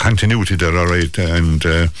there is a continuity there, all right.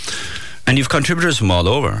 And you've contributors from all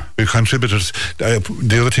over. We've contributors.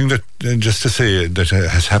 The other thing that, just to say, that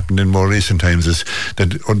has happened in more recent times is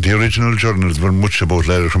that the original journals were much about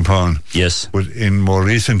Lyra Crumpon. Yes. But in more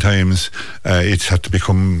recent times, it's had to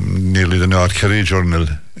become nearly the North Kerry Journal,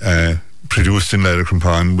 produced in Lyra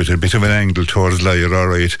Crampon with a bit of an angle towards Lyra, all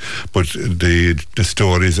right, but the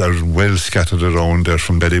stories are well scattered around. They're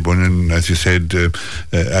from Ballybunion, as you said,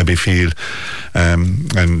 Abbeyfield,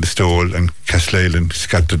 and Stowell and Castleisland,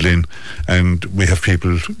 Scatterlin, and we have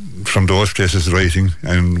people from those places writing,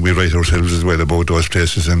 and we write ourselves as well about those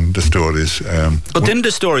places and the stories. But then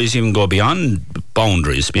the stories even go beyond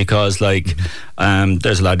boundaries, because like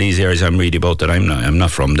there's a lot of these areas I'm reading about that I'm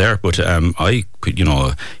not from there, but I could,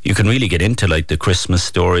 you can really get into like the Christmas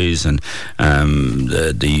stories and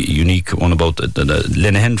the unique one about the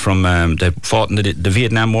Linehan from they fought in the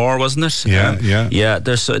Vietnam War, wasn't it? Yeah.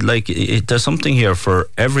 There's there's something here for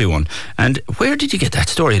everyone. And where did you get that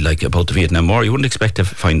story like about the Vietnam War? You wouldn't expect to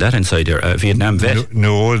find that inside your Vietnam vet.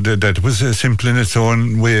 No, that was simple in its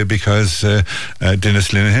own way, because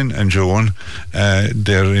Dennis Linehan and Joan,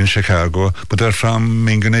 they're in Chicago, but they're from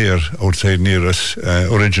Mingonair, outside near us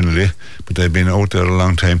originally, but they've been out there a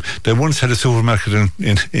long time. They once had a supermarket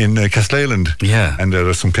in Castleisland, and there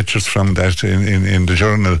are some pictures from that in the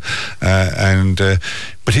journal,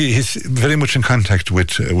 but he's very much in contact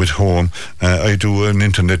with home. I do an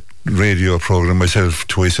internet radio program myself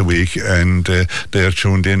twice a week, and they're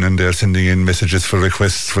tuned in and they're sending in messages for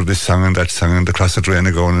requests for this song and that song and the Closet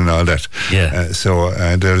Raina going and all that. So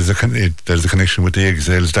there's a connection with the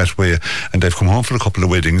Exiles that way, and they've come home for a couple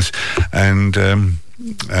of weddings, and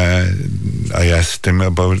I asked him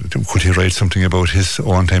about could he write something about his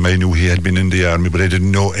own time. I knew he had been in the army, but I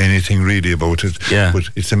didn't know anything really about it. But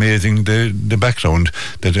it's amazing the background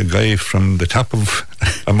that a guy from the top of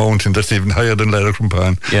a mountain that's even higher than Lyra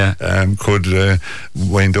Crampon could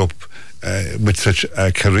wind up with such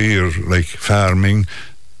a career like farming.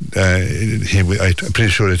 I'm pretty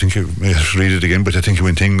sure, I think I have to read it again, but I think he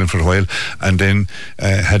went to England for a while, and then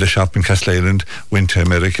had a shop in Castleisland, went to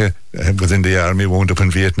America, was in the army, wound up in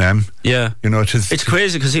Vietnam. It's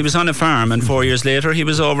crazy, because he was on a farm, and 4 years later he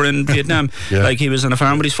was over in Vietnam. Like, he was on a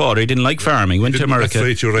farm with his father. He didn't like farming. Went to America. That's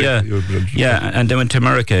right, you're right. And then went to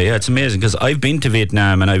America. It's amazing, because I've been to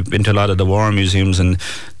Vietnam, and I've been to a lot of the war museums and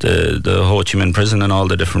the Ho Chi Minh prison and all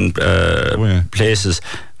the different places.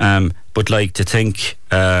 But like, to think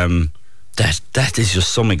that is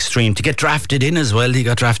just some extreme. To get drafted in as well, he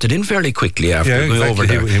got drafted in fairly quickly after going over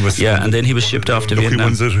there. And then he was shipped off to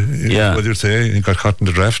Vietnam. What you'd say, he got caught in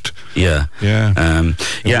the draft.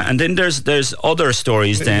 And then there's other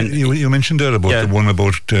stories. Then you mentioned there about the one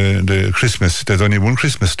about the Christmas. There's only one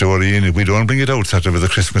Christmas story in it. We don't bring it out sort of as a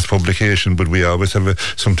Christmas publication, but we always have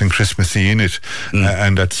something Christmassy in it.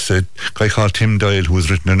 And that's a guy called Tim Doyle, who has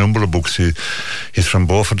written a number of books. He's from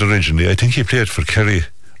Beaufort originally. I think he played for Kerry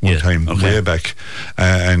one time, way back,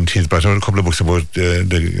 and he's brought out a couple of books about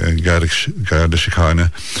the Garda Síochána,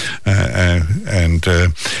 and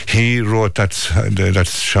he wrote that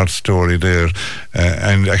short story there,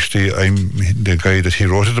 and actually I'm the guy that he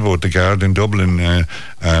wrote it about, the guard in Dublin,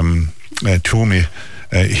 Toomey,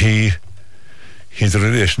 he's a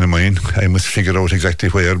relation of mine. I must figure out exactly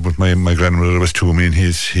where, but my grandmother was Toomey, and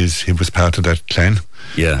he was part of that clan.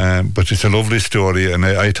 But it's a lovely story, and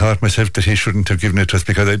I thought myself that he shouldn't have given it to us,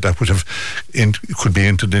 because that would have could be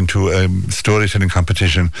entered into a storytelling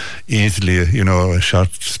competition easily, a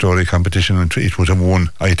short story competition, and it would have won,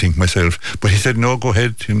 I think, myself. But he said, no, go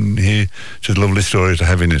ahead, and it's a lovely story to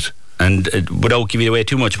have in it. And without giving away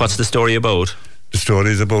too much, what's the story about? The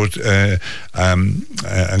story is about a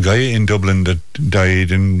guy in Dublin that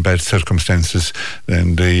died in bad circumstances,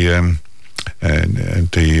 and the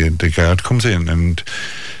guard comes in, and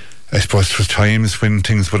I suppose it was times when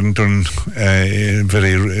things weren't done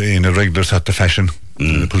very in a regular sort of fashion,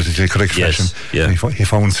 in a politically correct fashion. And he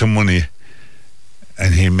found some money,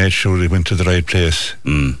 and he made sure he went to the right place.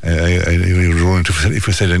 I ruined if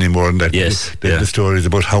we said any more than that. The story is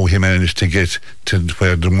about how he managed to get to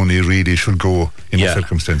where the money really should go in the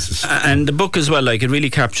circumstances. And the book as well, like, it really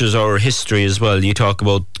captures our history as well. You talk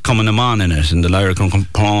about Cumann in it, in the Lyra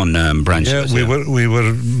Crampon branches. We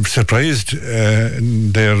were surprised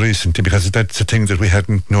there recently, because that's a thing that we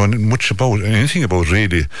hadn't known much about, anything about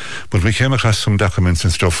really. But we came across some documents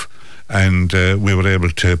and stuff, and we were able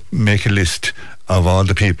to make a list of all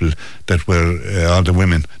the people that were, all the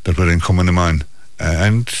women that were in Cumann.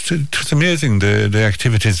 And it was amazing, the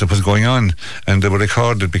activities that was going on, and they were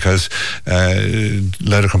recorded, because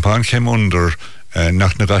Lyra Crampon came under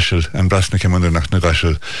Knocknagoshel, and Brosna came under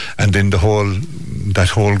Knocknagoshel, and then that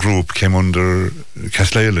whole group came under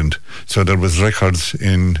Castleisland. So there was records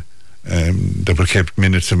in that were kept,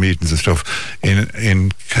 minutes of meetings and stuff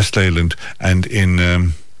in Castleisland, and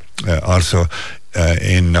in also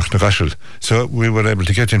in Knocknagashel. So we were able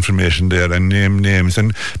to get information there and name names,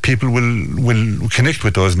 and people will connect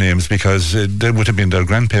with those names because they would have been their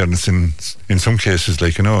grandparents in some cases,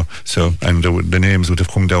 like, you know. So, and the names would have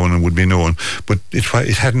come down and would be known, but it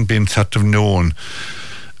hadn't been sort of known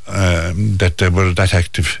that they were that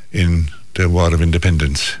active in the War of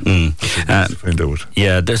Independence. Find out.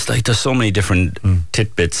 Yeah, there's so many different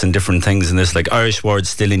tidbits and different things in this, like Irish words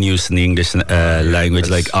still in use in the English language,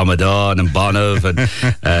 like Amadan and Bonav and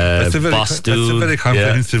Bostu. That's a very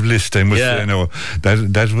comprehensive list, I must say. You know,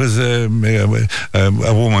 that was a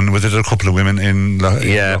woman, was it a couple of women in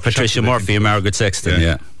Patricia Murphy and Margaret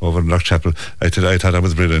Sexton, over in Lochchapel. I thought that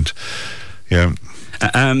was brilliant. Yeah.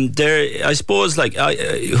 There, I suppose, like,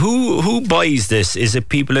 who buys this? Is it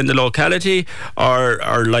people in the locality,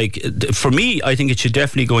 or like, for me, I think it should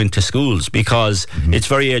definitely go into schools because it's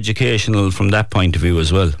very educational from that point of view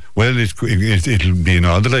as well. Well, it'll be in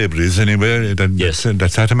all the libraries anyway.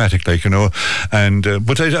 That's automatic, like, you know. And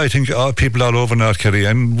but I think people all over North Kerry,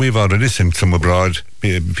 and we've already sent some abroad.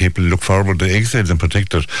 People look forward, the exiles in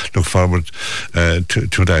particular, look forward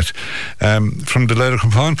to that. From the Lyra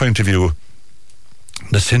Compound point of view,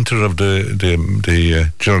 the centre of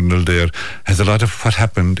the journal there has a lot of what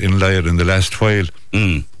happened in Lyre in the last while.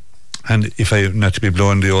 And if I not to be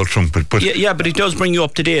blowing the old trumpet, but but it does bring you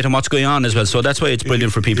up to date on what's going on as well. So that's why it's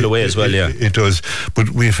brilliant for people away as well. It does. But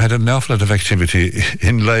we've had an awful lot of activity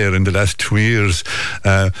in Lyre in the last 2 years.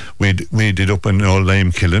 We did up an old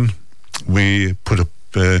lime kiln. We put up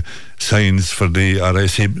signs for the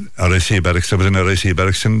RIC barracks. There was an RIC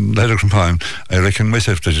barracks in Lyre Compound. I reckon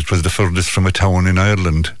myself that it was the furthest from a town in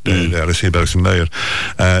Ireland, the RIC barracks in Lyre.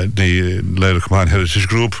 The Lyre Compound Heritage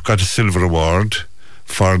Group got a silver award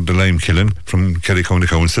for the lime kiln from Kerry County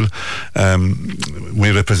Council.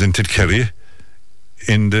 We represented Kerry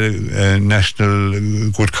in the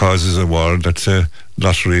National Good Causes Award. That's a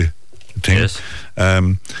lottery thing. Yes.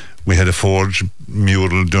 We had a forge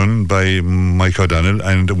mural done by Mike O'Donnell,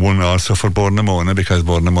 and one also for Bornamona, because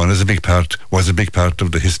Bornamona was a big part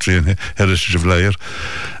of the history and heritage of Lyre.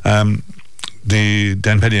 The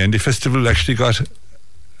Dan Penny Andy Festival actually got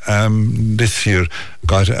this year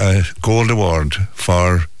got a gold award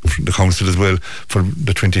for the council as well for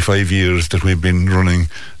the 25 years that we've been running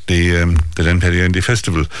the Dan Penny Andy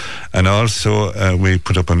Festival, and also we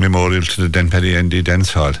put up a memorial to the Dan Penny Andy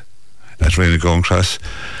Dance Hall at Rainagown Cross.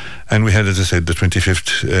 And we had, as I said, the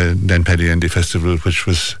 25th Dan Penny Andy Festival, which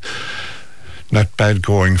was not bad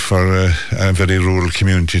going for a very rural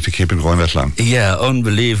community to keep it going that long. Yeah,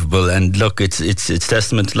 unbelievable. And look, it's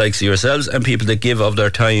testament to likes of yourselves and people that give of their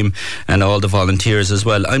time and all the volunteers as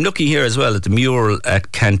well. I'm looking here as well at the mural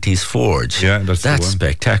at Canty's Forge. Yeah, that's the one.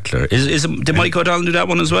 Spectacular. Did Mike O'Donnell do that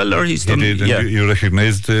one as well, or he's done? He did. You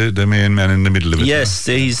recognise the main man in the middle of it. Yes,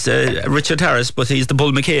 he's Richard Harris, but he's the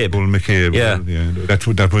Bull McCabe. Bull McCabe. Yeah.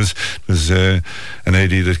 That was an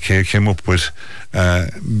idea that Kay came up with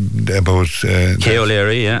about Kay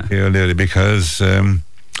O'Leary, Kay O'Leary, because the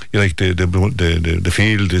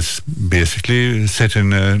field is basically set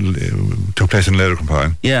in took place in Lyre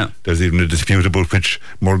Compound. Yeah, there's even a dispute about which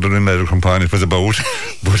murder in Lyre Compound it was about,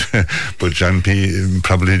 but John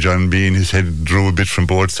Bean, his head drew a bit from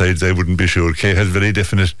both sides. I wouldn't be sure. Kay has very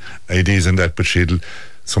definite ideas on that, but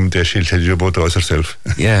someday she'll tell you about those herself.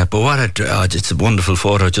 Yeah, but it's a wonderful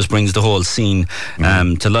photo. It just brings the whole scene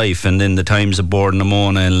to life, and in the times of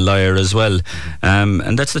Bornamona and Lyre as well.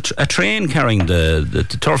 And that's a train carrying the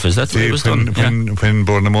turf. Is that the way it was done? When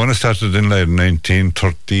Bornamona started in Lyre in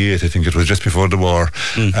 1938, I think it was just before the war,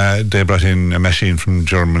 they brought in a machine from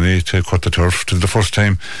Germany to cut the turf. It was the first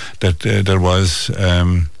time that there was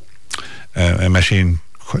a machine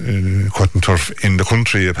cutting turf in the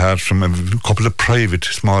country, apart from a couple of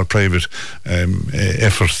small private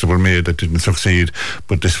efforts that were made that didn't succeed.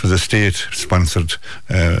 But this was a state-sponsored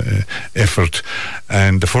effort,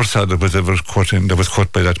 and the first sod that was ever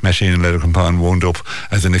cut by that machine in Lyre Compound wound up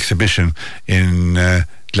as an exhibition in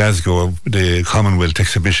Glasgow, the Commonwealth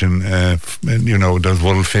exhibition, those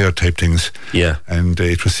World Fair type things. Yeah. And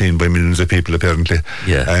it was seen by millions of people, apparently.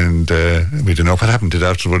 Yeah. And we don't know what happened to it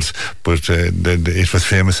afterwards, but it was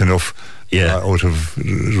famous enough out of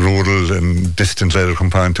rural and distant Lyre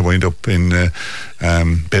Compound to wind up in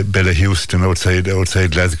Bella Houston outside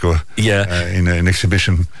Glasgow. Yeah. In an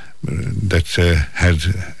exhibition that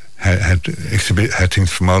had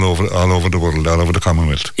things from all over the world, all over the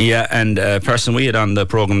Commonwealth. Yeah, and a person we had on the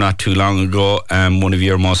programme not too long ago, one of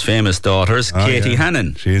your most famous daughters, Katie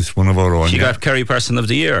Hannon. She's one of our own. She got Kerry Person of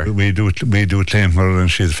the Year. We do claim her, and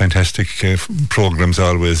she's fantastic programmes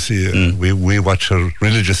always. We watch her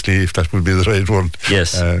religiously, if that would be the right word.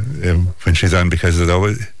 Yes. When she's on, because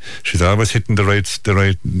she's always hitting the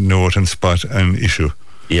right note and spot and issue.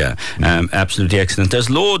 Yeah, absolutely excellent. There's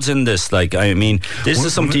loads in this. Like, I mean, this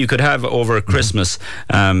is something you could have over Christmas,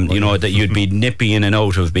 that you'd be nippy in and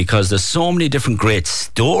out of, because there's so many different great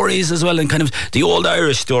stories as well, and kind of the old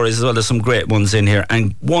Irish stories as well. There's some great ones in here,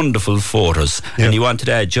 and wonderful photos. Yeah. And you wanted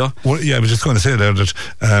to add, Joe? Well, yeah, I was just going to say there that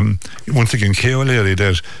once again, Kay O'Leary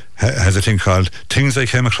there has a thing called Things I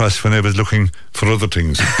Came Across When I Was Looking for Other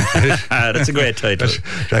Things. That's a great title.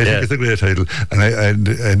 I think it's a great title. And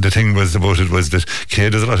the thing was about it was that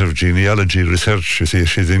Kay does a lot of genealogy research. You see,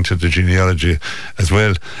 she's into the genealogy as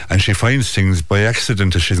well, and she finds things by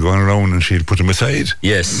accident as she's going around, and she'll put them aside.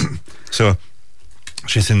 Yes. So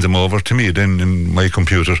she sends them over to me then in my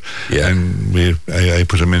computer, and I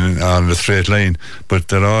put them in on a straight line. But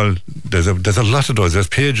they're all there's a lot of those. There's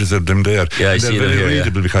pages of them there. Yeah, I see they're very them here,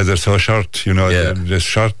 readable because they're so short. There's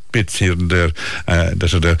short bits here and there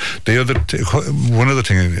that are there. One other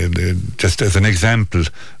thing, just as an example,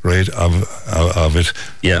 right, of it.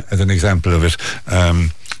 Yeah. As an example of it,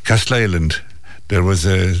 Castle Island. There was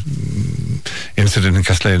a incident in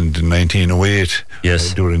Castle Island in 1908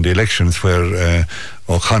 during the elections where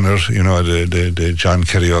O'Connor, the John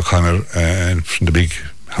Kerry O'Connor from the big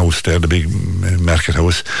house there, the big market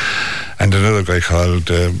house, and another guy called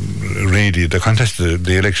Reedy, they contested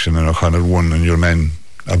the election, and O'Connor won, and your man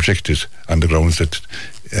objected on the grounds that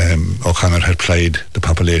O'Connor had plied the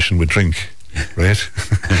population with drink, right?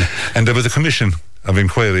 And there was a commission of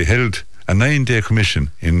inquiry held, a 9-day commission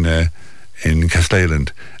in Castle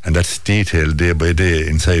Island, and that's detailed day by day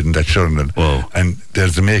inside in that journal. Whoa. And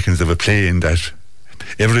there's the makings of a play in that.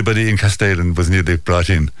 Everybody in Castle Island was nearly brought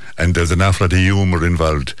in, and there's an awful lot of humour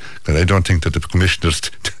involved, because I don't think that the commissioners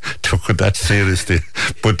took it that seriously,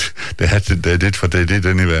 but they did what they did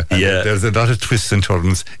anyway. And there's a lot of twists and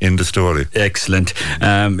turns in the story. Excellent.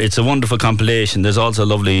 It's a wonderful compilation. There's also a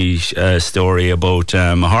lovely story about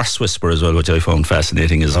a horse whisperer as well, which I found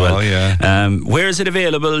fascinating as well. Oh, yeah. Where is it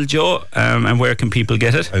available, Joe? And where can people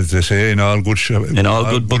get it? As they say, in all good shops. In all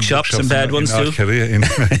good bookshops and bad ones too.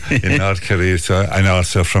 In North Kerry. And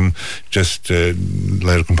also from just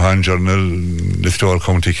Lyrecompan Journal, the Store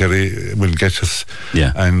County Kerry will get us.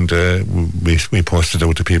 Yeah. And we post it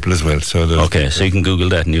out to people as well. So you can Google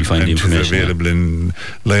that and you'll find the information. It's available in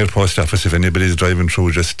Lyre Post Office. If anybody's driving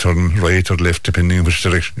through, just turn right or left depending on which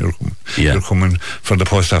direction you're coming. Yeah. You're coming from the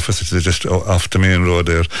post office. It's just off the main road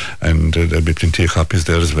there, and there'll be plenty of copies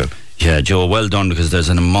there as well. Yeah, Joe, well done, because there's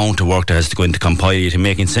an amount of work that has to go into compiling it and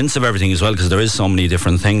making sense of everything as well, because there is so many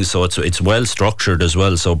different things, so it's well structured as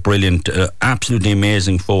well, so brilliant, absolutely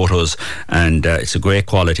amazing photos, and it's a great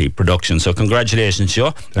quality production. So congratulations,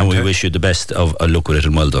 Joe, and we wish you the best of luck with it,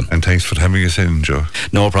 and well done. And thanks for having us in, Joe.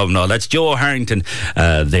 No problem at all. That's Joe Harrington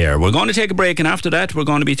there. We're going to take a break, and after that we're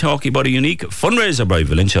going to be talking about a unique fundraiser by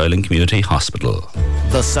Village Island Community Hospital.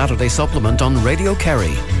 The Saturday Supplement on Radio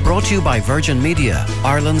Kerry, brought to you by Virgin Media,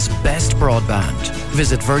 Ireland's best broadband.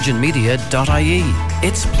 Visit virginmedia.ie.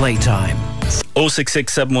 It's playtime.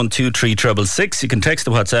 066 712 3666. You can text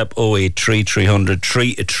the WhatsApp 083 300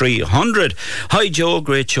 3300. Hi Joe,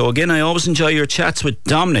 great show again. I always enjoy your chats with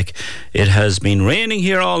Dominic. It has been raining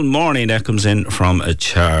here all morning. That comes in from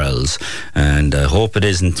Charles, and I hope it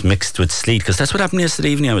isn't mixed with sleet, because that's what happened yesterday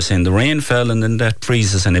evening. I was saying the rain fell and then that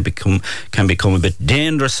freezes, and it can become a bit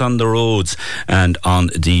dangerous on the roads and on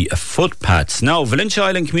the footpaths. Now, Village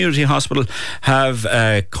Island Community Hospital have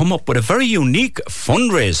come up with a very unique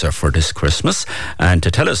fundraiser for this Christmas, and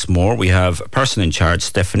to tell us more we have a person in charge,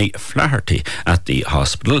 Stephanie Flaherty, at the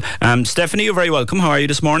hospital. Stephanie, you're very welcome. How are you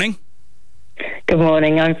this morning? Good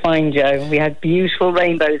morning, I'm fine, Joe. We had beautiful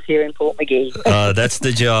rainbows here in Portmagee. That's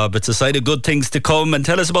the job. It's a sign of good things to come. And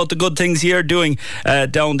tell us about the good things you're doing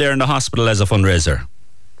down there in the hospital as a fundraiser.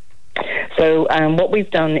 So what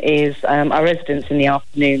we've done is our residents in the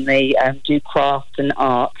afternoon, they do craft and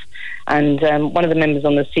art. And one of the members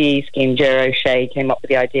on the CE scheme, Jerry O'Shea, came up with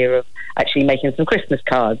the idea of actually making some Christmas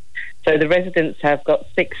cards. So the residents have got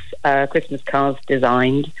 6 Christmas cards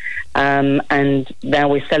designed, and now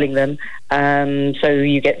we're selling them. So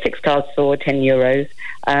you get 6 cards for €10,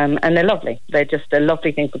 and they're lovely. They're just a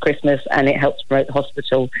lovely thing for Christmas, and it helps promote the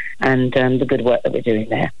hospital and the good work that we're doing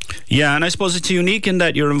there. Yeah, and I suppose it's unique in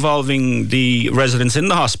that you're involving the residents in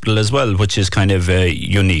the hospital as well, which is kind of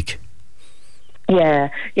unique.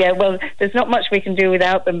 Yeah. Well, there's not much we can do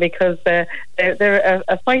without them because they're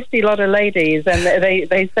a feisty lot of ladies, and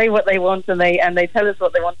they say what they want, and they tell us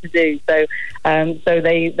what they want to do. So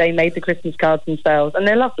they made the Christmas cards themselves, and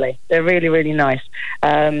they're lovely. They're really, really nice.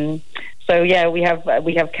 So yeah, we have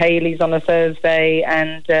Kaylee's on a Thursday,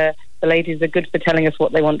 and the ladies are good for telling us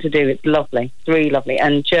what they want to do. It's lovely. It's really lovely,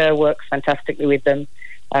 and Jer works fantastically with them.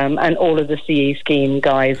 And all of the CE scheme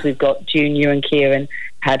guys, we've got Junior and Kieran,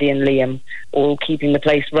 Paddy and Liam, all keeping the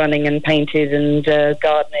place running and painted and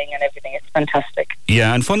gardening and everything. It's fantastic.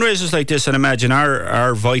 Yeah, and fundraisers like this, I imagine,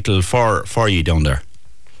 are vital for you down there.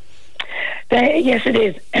 Yes, it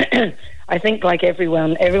is. I think like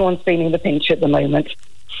everyone's feeling the pinch at the moment.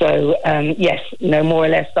 So, yes, more or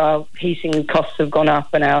less our heating costs have gone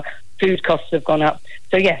up and our food costs have gone up.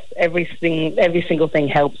 So, yes, every single thing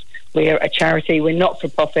helps. We're a charity. We're not for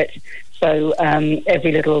profit, so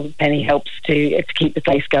every little penny helps to keep the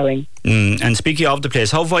place going. And speaking of the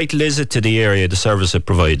place, how vital is it to the area, the service it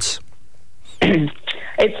provides?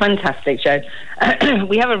 It's fantastic, Joe.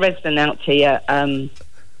 We have a resident out here.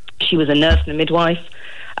 She was a nurse and a midwife,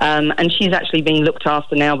 and she's actually being looked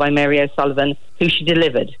after now by Mary O'Sullivan, who she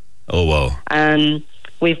delivered. Oh, wow.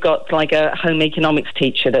 We've got like a home economics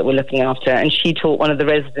teacher that we're looking after, and she taught one of the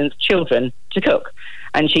residents' children to cook.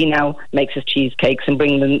 And she now makes us cheesecakes and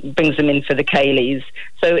brings them in for the Kaylees.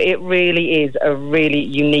 So it really is a really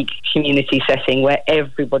unique community setting where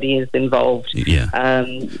everybody is involved. Yeah.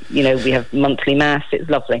 We have monthly mass. It's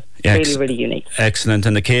lovely. Really, really unique. Excellent.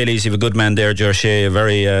 And the Kaylees, you have a good man there, Ger Shea, a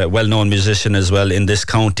very well-known musician as well in this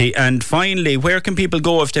county. And finally, where can people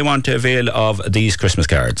go if they want to avail of these Christmas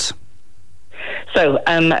cards? So,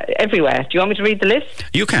 everywhere. Do you want me to read the list?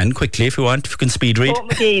 You can, quickly, if you want. If you can speed read.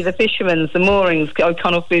 Portmagee, the Fisherman's, the Moorings,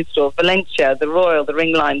 O'Connell Food Store, Valentia, the Royal, the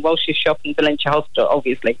Ring Line, Walsh's Shop and Valentia Hospital,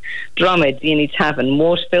 obviously. Drummond, Deany Tavern,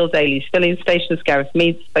 Waterfield Dailies, Filling Station, Scariff,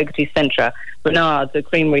 Meads, Fogarty Centra, Bernard's, the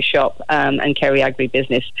Creamery Shop, and Kerry Agri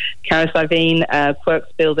Business. Carrasavine,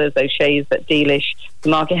 Quirks Builders, O'Shea's at Dealish, the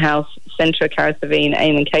Market House, Centra, Carrasavine,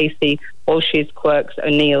 Eamon Casey, Walsh's, Quirks,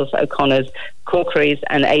 O'Neill's, O'Connor's, Corkery's,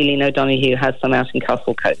 and Aileen O'Donoghue has some out in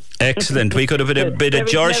Castle Coast. Excellent. We could have put a bit of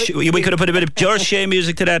George Shea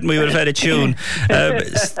music to that, and we would have had a tune.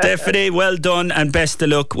 Stephanie, well done, and best of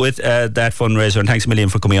luck with that fundraiser. And thanks a million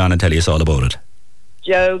for coming on and telling us all about it.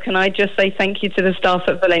 Joe, can I just say thank you to the staff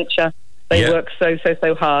at Valentia? They work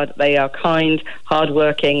so hard. They are kind,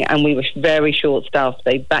 hard-working, and we were very short-staffed.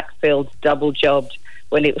 They backfilled, double-jobbed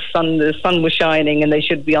when the sun was shining and they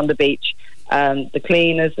should be on the beach. The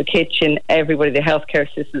cleaners, the kitchen, everybody, the healthcare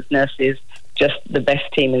assistants, nurses, just the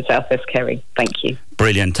best team in South West Kerry. Thank you.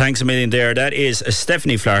 Brilliant. Thanks a million there. That is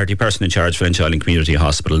Stephanie Flaherty, person in charge for Valentia Island Community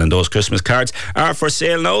Hospital, and those Christmas cards are for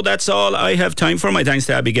sale now. That's all I have time for. My thanks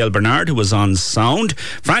to Abigail Bernard, who was on sound.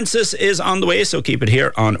 Francis is on the way, so keep it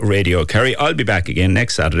here on Radio Kerry. I'll be back again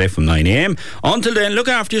next Saturday from 9 a.m. Until then, look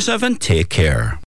after yourself and take care.